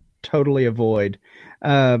totally avoid.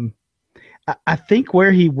 I think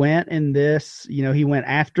where he went in this, he went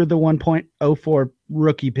after the 1.04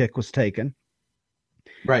 rookie pick was taken.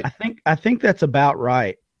 Right. I think that's about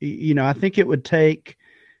right. I think it would take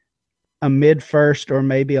a mid first or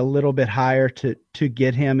maybe a little bit higher to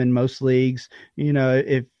get him in most leagues.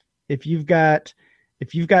 If you've got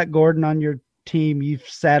Gordon on your team, you've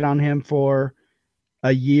sat on him for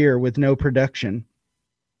a year with no production,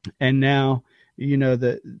 and now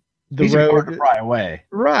the he's road hard to pry away.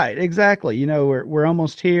 Right, exactly. We're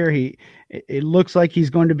almost here. It looks like he's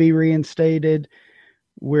going to be reinstated.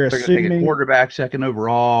 They're assuming take a quarterback 2nd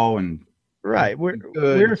overall, and right.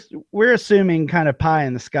 We're assuming kind of pie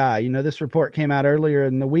in the sky. This report came out earlier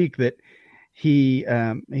in the week that he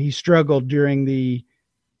struggled during the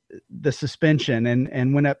suspension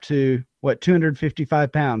and went up to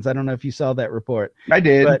 255 pounds. I don't know if you saw that report. I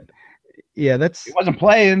did, but yeah, he wasn't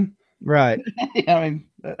playing. Right.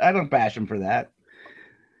 I don't bash him for that.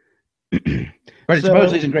 But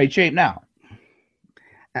supposedly he's in great shape now.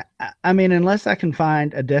 Unless I can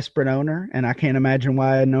find a desperate owner, and I can't imagine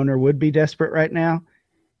why an owner would be desperate right now,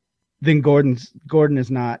 then Gordon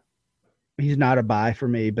is not. He's not a buy for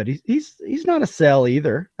me, but he's not a sell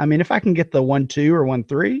either. If I can get the 1.2 or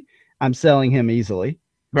 1.3, I'm selling him easily.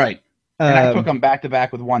 Right. And I took him back to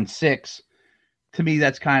back with 1.6. To me,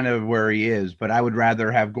 that's kind of where he is, but I would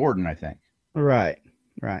rather have Gordon, I think. Right.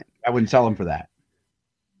 I wouldn't sell him for that.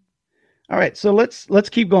 All right, so let's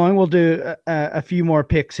keep going. We'll do a few more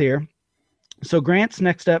picks here. So Grant's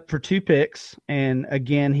next up for 2 picks, and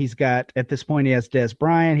again, he's got, at this point, he has Des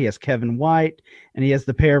Bryant, he has Kevin White, and he has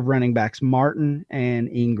the pair of running backs, Martin and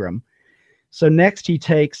Ingram. So next, he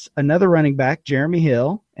takes another running back, Jeremy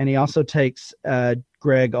Hill, and he also takes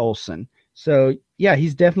Greg Olsen. So, yeah,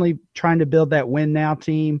 he's definitely trying to build that win now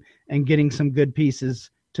team and getting some good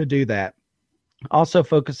pieces to do that. Also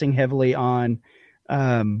focusing heavily on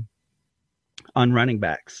running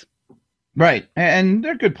backs. Right. And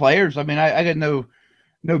they're good players. I got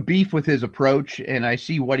no beef with his approach, and I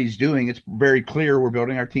see what he's doing. It's very clear we're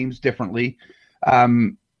building our teams differently.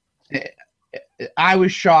 I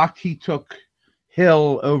was shocked he took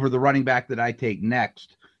Hill over the running back that I take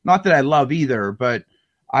next. Not that I love either, but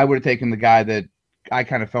I would have taken the guy that I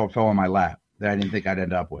kind of felt fell in my lap that I didn't think I'd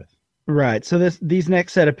end up with. Right. So these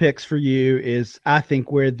next set of picks for you is, I think,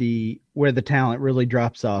 where the talent really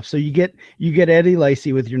drops off. So you get Eddie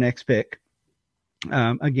Lacy with your next pick.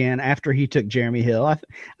 Again, after he took Jeremy Hill, I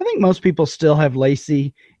think most people still have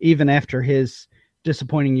Lacy even after his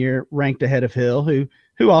disappointing year, ranked ahead of Hill,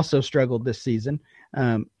 who also struggled this season.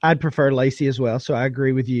 I'd prefer Lacey as well, so I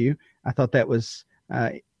agree with you. I thought that was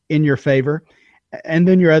in your favor. And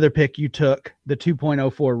then your other pick, you took the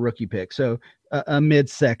 2.04 rookie pick, so a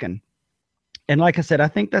mid-second. And like I said, I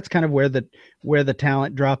think that's kind of where the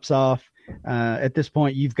talent drops off. At this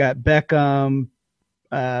point, you've got Beckham,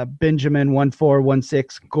 Benjamin 1.4,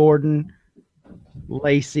 1.6, Gordon,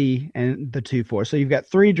 Lacey, and the 2.4. So you've got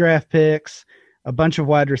 3 draft picks, a bunch of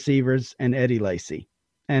wide receivers, and Eddie Lacy.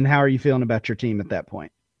 And how are you feeling about your team at that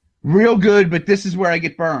point? Real good, but this is where I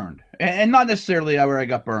get burned. And not necessarily where I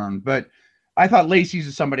got burned, but I thought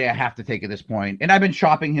Lacey's somebody I have to take at this point. And I've been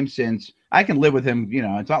shopping him since. I can live with him. You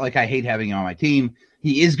know, it's not like I hate having him on my team.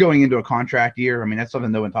 He is going into a contract year. I mean, that's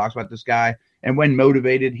something no one talks about this guy. And when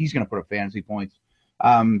motivated, he's going to put up fantasy points.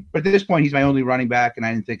 But at this point, he's my only running back, and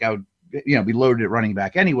I didn't think I would, be loaded at running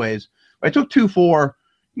back anyways. But I took 2.4.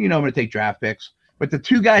 I'm going to take draft picks. But the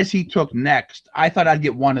 2 guys he took next, I thought I'd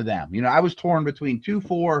get one of them. I was torn between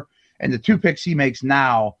 2.4 and the 2 picks he makes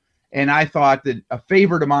now. And I thought that a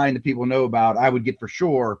favorite of mine that people know about, I would get for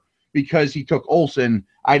sure because he took Olsen.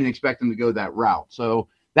 I didn't expect him to go that route. So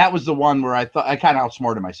that was the one where I thought I kind of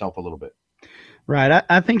outsmarted myself a little bit. Right.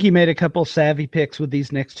 I think he made a couple savvy picks with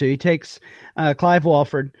these next 2. He takes Clive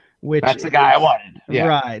Walford, which that's the guy I wanted. Yeah.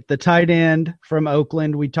 Right. The tight end from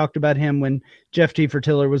Oakland. We talked about him when Jeff T.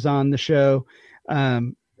 Fertiller was on the show.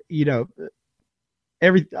 All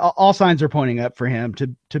signs are pointing up for him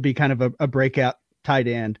to be kind of a breakout tight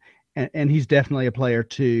end. And he's definitely a player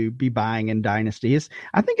to be buying in Dynasty.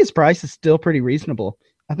 I think his price is still pretty reasonable.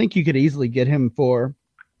 I think you could easily get him for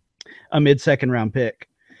a mid-second round pick.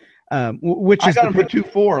 Which I got him for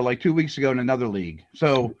 2.4 like 2 weeks ago in another league.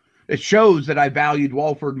 So it shows that I valued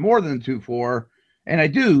Walford more than 2.4, and I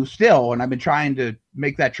do still. And I've been trying to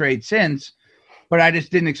make that trade since, but I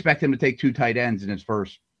just didn't expect him to take 2 tight ends in his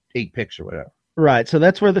first 8 picks or whatever. Right. So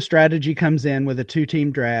that's where the strategy comes in with a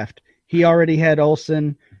 2-team draft. He already had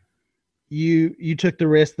Olsen. You took the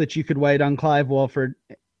risk that you could wait on Clive Walford.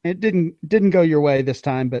 It didn't go your way this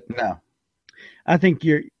time, but no. I think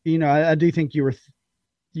I do think your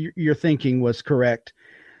thinking was correct.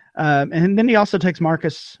 And then he also takes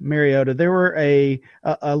Marcus Mariota. There were a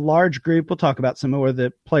large group. We'll talk about some more of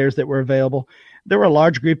the players that were available. There were a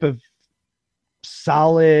large group of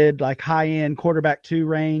solid, like high-end quarterback 2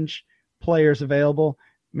 range players available.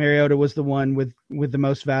 Mariota was the one with the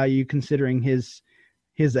most value considering his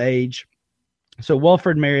age. So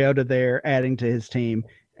Walford, Mariota there adding to his team.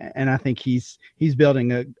 And I think he's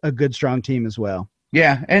building a good, strong team as well.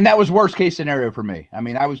 Yeah, and that was worst case scenario for me. I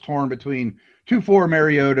mean, I was torn between 2.4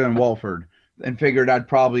 Mariota and Walford and figured I'd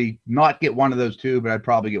probably not get one of those 2, but I'd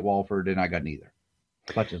probably get Walford, and I got neither.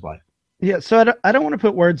 Such is life. Yeah, so I don't want to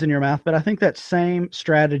put words in your mouth, but I think that same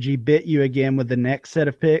strategy bit you again with the next set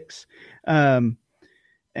of picks.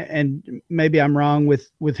 And maybe I'm wrong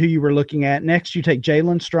with who you were looking at. Next, you take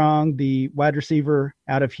Jalen Strong, the wide receiver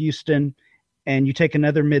out of Houston, and you take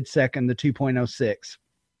another mid-second, the 2.06.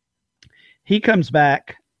 He comes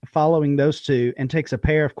back following those 2 and takes a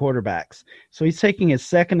pair of quarterbacks. So he's taking his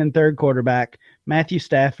second and third quarterback, Matthew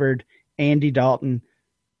Stafford, Andy Dalton.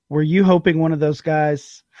 Were you hoping one of those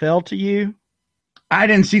guys fell to you? I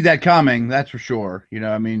didn't see that coming, that's for sure.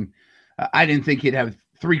 I didn't think he'd have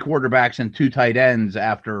 3 quarterbacks and 2 tight ends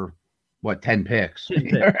after 10 picks. 10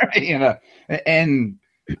 picks. And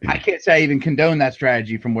I can't say I even condone that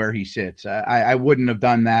strategy from where he sits. I wouldn't have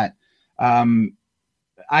done that.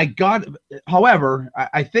 However,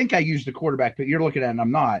 I think I used the quarterback that you're looking at, and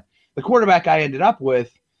I'm not. The quarterback I ended up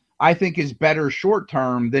with, I think, is better short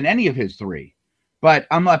term than any of his 3, but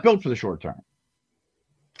I'm not built for the short term.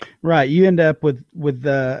 Right. You end up with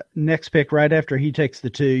the next pick right after he takes the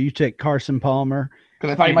 2. You take Carson Palmer.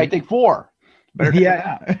 Because I thought he might take 4. Better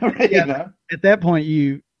yeah. At that point,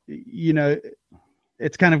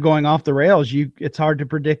 it's kind of going off the rails. It's hard to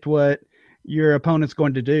predict what your opponent's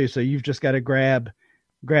going to do. So you've just got to grab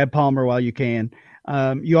Palmer while you can.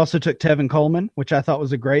 You also took Tevin Coleman, which I thought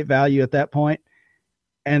was a great value at that point.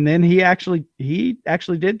 And then he actually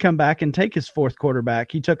did come back and take his 4th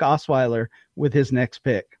quarterback. He took Osweiler with his next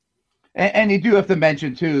pick. And you do have to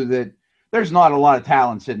mention too that there's not a lot of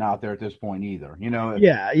talent sitting out there at this point either.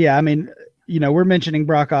 Yeah. I mean, we're mentioning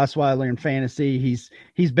Brock Osweiler in fantasy.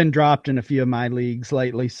 He's been dropped in a few of my leagues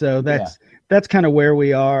lately, so that's kind of where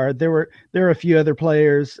we are. There are a few other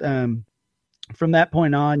players. From that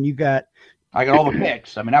point on, I got all the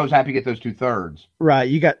picks. I mean, I was happy to get those 2 thirds. Right.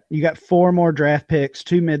 You got 4 more draft picks,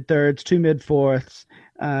 2 mid-thirds, 2 mid-fourths.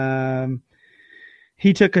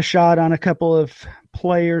 He took a shot on a couple of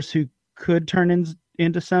players who could turn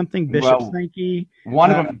into something. Bishop Sankey.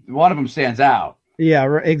 One of them stands out.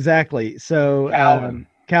 Yeah, exactly. So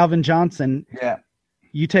Calvin Johnson. Yeah.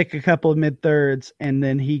 you take a couple of mid-thirds, and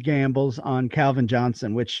then he gambles on Calvin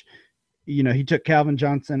Johnson, which, he took Calvin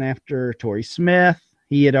Johnson after Torrey Smith.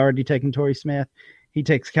 He had already taken Torrey Smith. He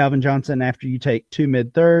takes Calvin Johnson after you take two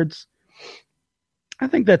mid-thirds. I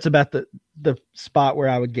think that's about the spot where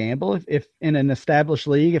I would gamble. If in an established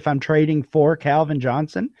league, if I'm trading for Calvin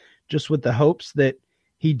Johnson, just with the hopes that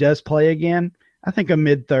he does play again, I think a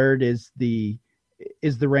mid-third is the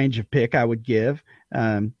range of pick I would give.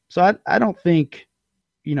 So I don't think,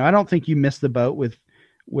 you missed the boat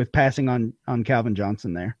with passing on Calvin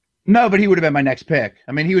Johnson there. No, but he would have been my next pick.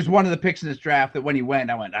 I mean, he was one of the picks in this draft that when he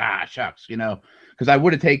went, I went, shucks, because I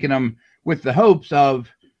would have taken him with the hopes of,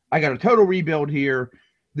 I got a total rebuild here.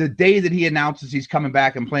 The day that he announces he's coming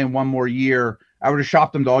back and playing one more year, I would have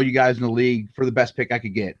shopped him to all you guys in the league for the best pick I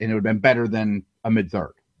could get, and it would have been better than a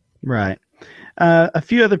mid-third. Right. A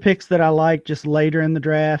few other picks that I like just later in the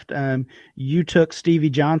draft. You took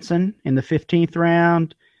Stevie Johnson in the 15th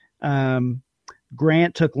round.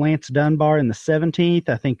 Grant took Lance Dunbar in the 17th.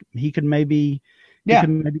 I think he could maybe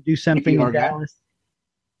do something in Dallas.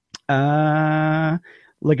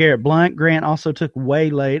 LeGarrette Blount, Grant also took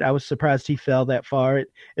way late. I was surprised he fell that far.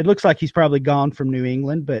 It looks like he's probably gone from New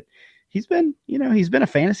England, but he's been a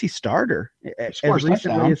fantasy starter as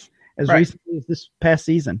recently as this past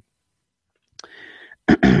season.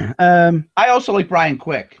 I also like Brian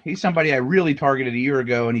Quick. He's somebody I really targeted a year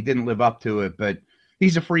ago, and he didn't live up to it, but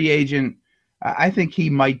he's a free agent. I think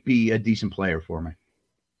he might be a decent player for me.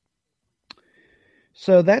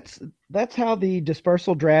 So that's how the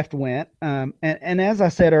dispersal draft went. And as I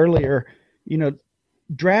said earlier,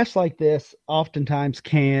 drafts like this oftentimes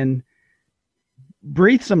can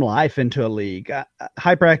breathe some life into a league.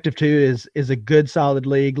 Hyperactive 2 is a good, solid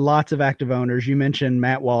league. Lots of active owners. You mentioned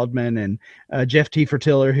Matt Waldman and Jeff T.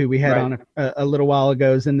 Fertiller, who we had on a little while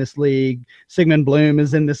ago, is in this league. Sigmund Bloom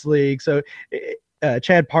is in this league. So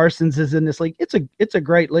Chad Parsons is in this league. It's a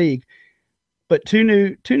great league. But two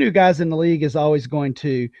new guys in the league is always going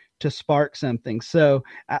to spark something. So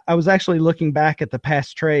I was actually looking back at the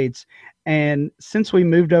past trades, and since we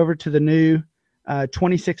moved over to the new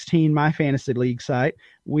 2016 My Fantasy League site,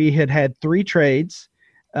 we had 3 trades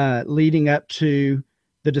leading up to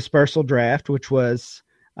the dispersal draft, which was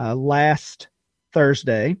last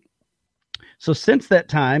Thursday. So since that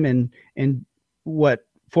time, in what,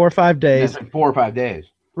 4 or 5 days? Like 4 or 5 days.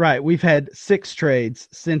 Right. We've had 6 trades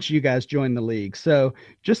since you guys joined the league. So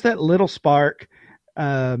just that little spark.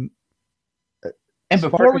 And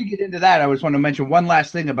before we get into that, I just want to mention one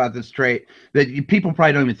last thing about this trade that people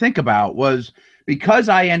probably don't even think about was because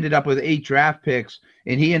I ended up with 8 draft picks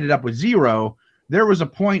and he ended up with 0. There was a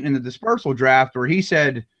point in the dispersal draft where he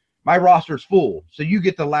said, my roster's full, so you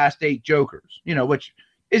get the last 8 jokers, which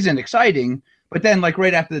isn't exciting. But then like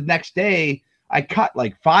right after the next day, I cut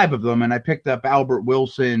like 5 of them and I picked up Albert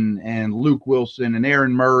Wilson and Luke Wilson and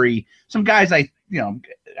Aaron Murray, some guys I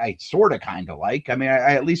sort of kind of like. I mean,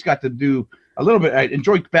 I at least got to do a little bit. And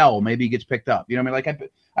Joyke Bell maybe gets picked up.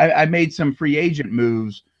 I made some free agent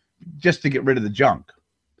moves just to get rid of the junk.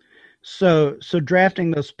 So drafting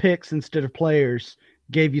those picks instead of players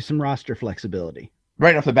gave you some roster flexibility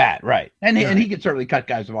right off the bat, right? And he could certainly cut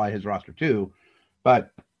guys off his roster too,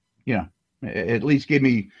 but at least gave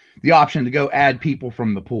me the option to go add people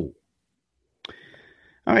from the pool.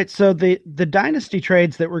 All right, so the dynasty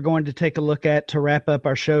trades that we're going to take a look at to wrap up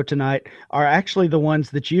our show tonight are actually the ones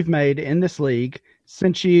that you've made in this league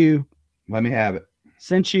since you. Let me have it.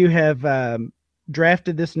 Since you have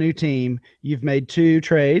drafted this new team, you've made 2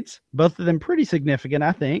 trades, both of them pretty significant,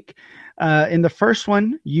 I think. In the first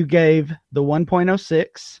one, you gave the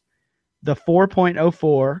 1.06, the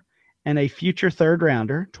 4.04, and a future third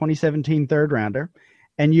rounder, 2017 third rounder,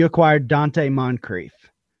 and you acquired Dante Moncrief.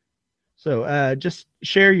 So just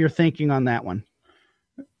share your thinking on that one.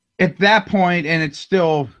 At that point, and it's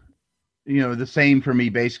still, the same for me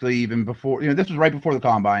basically, even before, this was right before the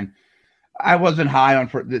combine. I wasn't high on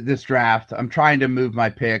for this draft. I'm trying to move my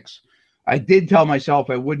picks. I did tell myself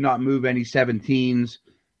I would not move any 17s,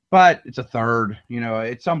 but it's a third.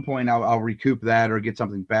 At some point I'll recoup that or get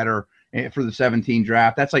something better for the 17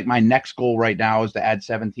 draft. That's like my next goal right now is to add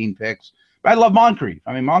 17 picks. But I love Moncrief.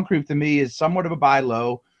 I mean, Moncrief to me is somewhat of a buy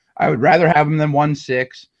low. I would rather have him than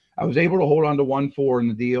 1.6. I was able to hold on to 1.4 in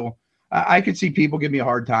the deal. I could see people give me a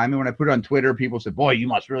hard time. And when I put it on Twitter, people said, boy, you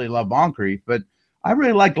must really love Moncrief. But I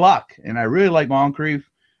really like Luck, and I really like Moncrief.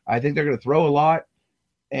 I think they're going to throw a lot,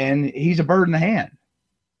 and he's a bird in the hand.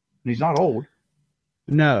 He's not old.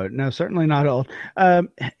 No, certainly not old.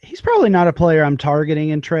 He's probably not a player I'm targeting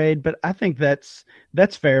in trade, but I think that's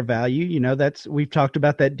fair value. We've talked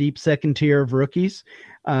about that deep second tier of rookies.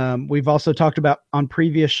 We've also talked about on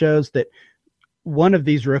previous shows that one of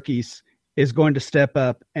these rookies is going to step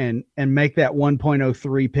up and make that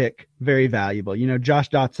 1.03 pick very valuable. You know, Josh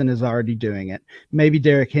Dotson is already doing it. Maybe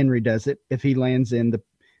Derrick Henry does it if he lands in the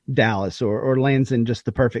Dallas or lands in just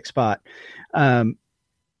the perfect spot.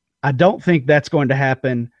 I don't think that's going to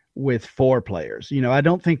happen with 4 players. You know, I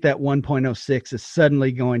don't think that 1.06 is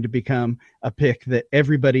suddenly going to become a pick that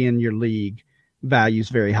everybody in your league values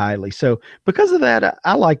very highly. So because of that,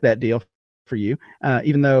 I like that deal for you,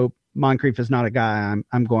 even though Moncrief is not a guy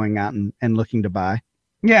I'm going out and looking to buy.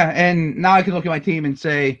 Yeah, and now I can look at my team and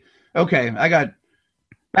say, okay, I got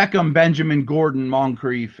Beckham, Benjamin, Gordon,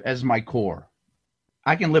 Moncrief as my core.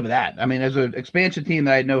 I can live with that. I mean, as an expansion team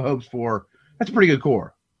that I had no hopes for, that's a pretty good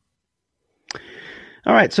core.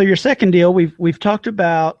 All right, so your second deal, we've talked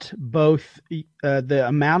about both the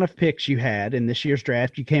amount of picks you had in this year's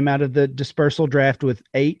draft. You came out of the dispersal draft with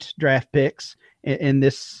 8 draft picks in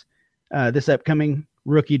this upcoming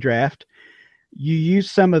rookie draft. You used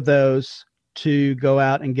some of those to go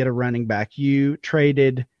out and get a running back. You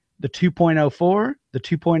traded the 2.04, the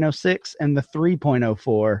 2.06, and the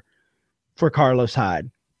 3.04 for Carlos Hyde.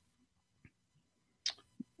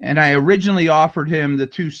 And I originally offered him the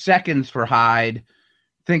 2 seconds for Hyde,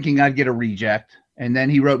 thinking I'd get a reject. And then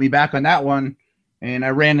he wrote me back on that one, and I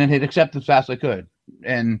ran and hit accept as fast as I could.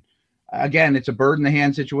 And again, it's a bird in the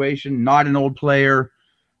hand situation, not an old player.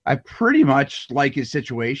 I pretty much like his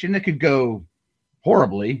situation. It could go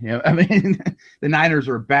horribly. You know, I mean, the Niners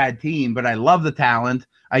are a bad team, but I love the talent.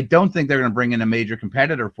 I don't think they're going to bring in a major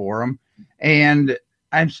competitor for him. And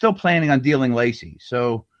I'm still planning on dealing Lacy.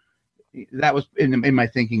 So that was in my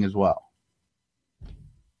thinking as well.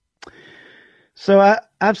 So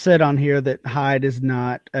I've said on here that Hyde is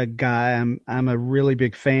not a guy I'm a really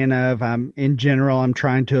big fan of. In general, I'm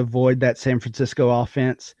trying to avoid that San Francisco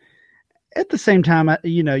offense. At the same time,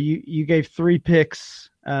 you gave 3 picks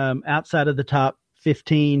outside of the top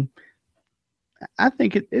 15. I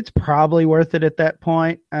think it's probably worth it at that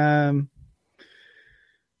point. The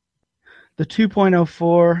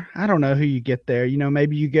 2.04, I don't know who you get there. You know,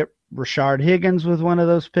 maybe you get Rashard Higgins with one of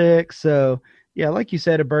those picks. So, yeah, like you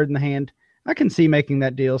said, a bird in the hand. I can see making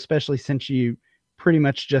that deal, especially since you pretty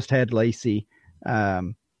much just had Lacy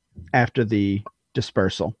after the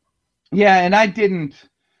dispersal. Yeah, and I didn't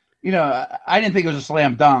think it was a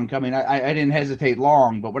slam dunk. I mean, I didn't hesitate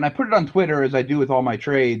long, but when I put it on Twitter, as I do with all my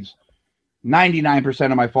trades, 99%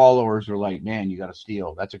 of my followers were like, man, you got to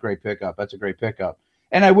steal. That's a great pickup. That's a great pickup.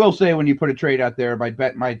 And I will say, when you put a trade out there,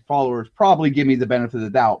 my followers probably give me the benefit of the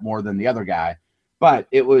doubt more than the other guy, but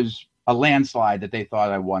it was a landslide that they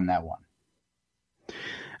thought I won that one.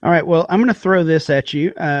 All right. Well, I'm going to throw this at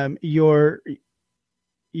you.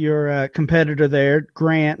 Your competitor there,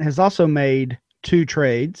 Grant, has also made 2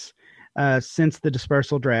 trades since the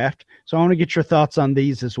dispersal draft. So I want to get your thoughts on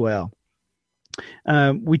these as well.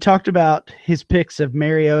 We talked about his picks of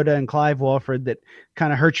Mariota and Clive Walford that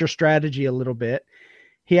kind of hurt your strategy a little bit.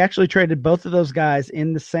 He actually traded both of those guys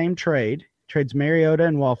in the same trade, trades Mariota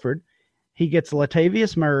and Walford. He gets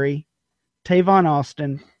Latavius Murray, Tavon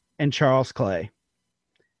Austin, and Charles Clay.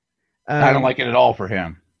 I don't like it at all for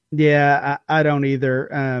him. Yeah, I don't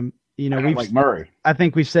either. I don't like Murray. I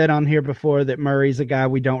think we've said on here before that Murray's a guy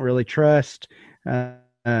we don't really trust.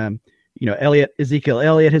 Ezekiel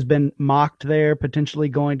Elliott has been mocked there, potentially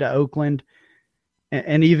going to Oakland.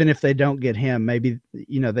 And even if they don't get him, maybe,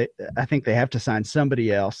 I think they have to sign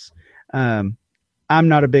somebody else. I'm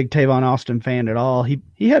not a big Tavon Austin fan at all. He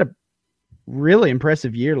had a really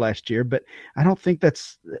impressive year last year, but I don't think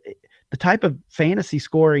that's the type of fantasy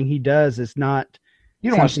scoring he does is not. You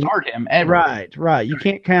don't want to start him ever. Right. You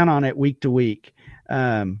can't count on it week to week.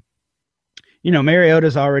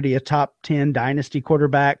 Mariota's already a top 10 dynasty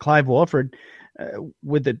quarterback. Clive Walford,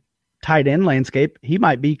 with the tight end landscape, he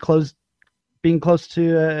might be being close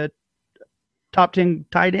to a top 10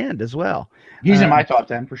 tight end as well. He's in my top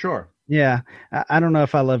 10 for sure. Yeah. I don't know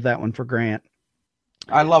if I love that one for Grant.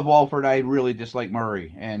 I love Walford. I really dislike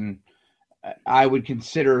Murray. And I would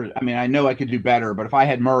consider, I know I could do better, but if I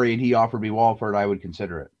had Murray and he offered me Walford, I would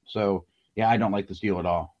consider it. So, yeah, I don't like this deal at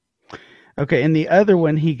all. Okay, and the other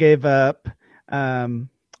one, he gave up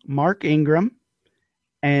Mark Ingram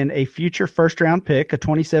and a future first-round pick, a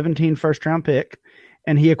 2017 first-round pick,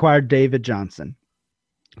 and he acquired David Johnson.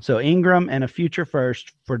 So Ingram and a future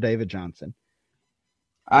first for David Johnson.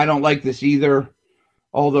 I don't like this either,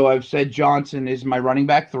 although I've said Johnson is my running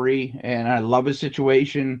back 3, and I love his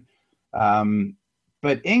situation.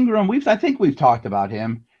 But Ingram, I think we've talked about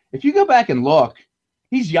him. If you go back and look,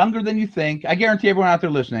 he's younger than you think. I guarantee everyone out there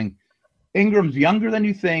listening, Ingram's younger than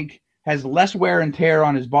you think, has less wear and tear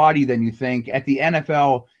on his body than you think at the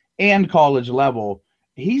NFL and college level.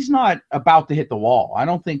 he's not about to hit the wall. I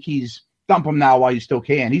don't think he's dump him now while you still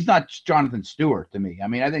can. He's not Jonathan Stewart to me. I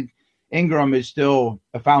mean, I think Ingram is still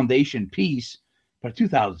a foundation piece, but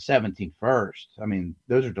 2017 first. I mean,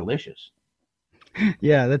 those are delicious.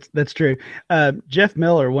 Yeah, that's true. Jeff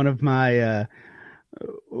Miller, one of the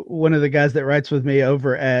guys that writes with me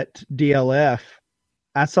over at DLF,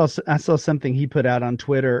 I saw something he put out on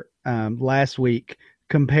Twitter last week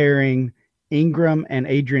comparing Ingram and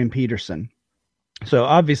Adrian Peterson. So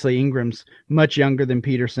obviously Ingram's much younger than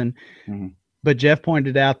Peterson, but Jeff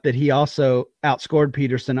pointed out that he also outscored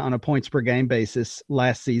Peterson on a points per game basis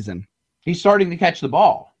last season. He's starting to catch the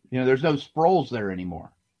ball. There's no Sproles there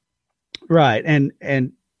anymore. Right.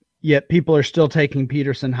 And yet people are still taking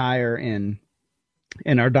Peterson higher in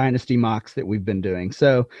our dynasty mocks that we've been doing.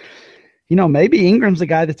 So, maybe Ingram's a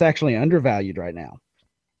guy that's actually undervalued right now.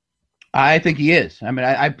 I think he is. I mean,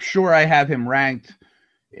 I'm sure I have him ranked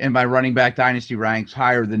in my running back dynasty ranks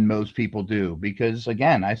higher than most people do because,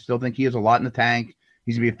 again, I still think he has a lot in the tank.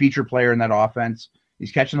 He's going to be a feature player in that offense.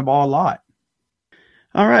 He's catching the ball a lot.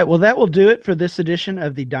 All right. Well, that will do it for this edition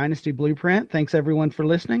of the Dynasty Blueprint. Thanks, everyone, for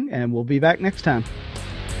listening, and we'll be back next time.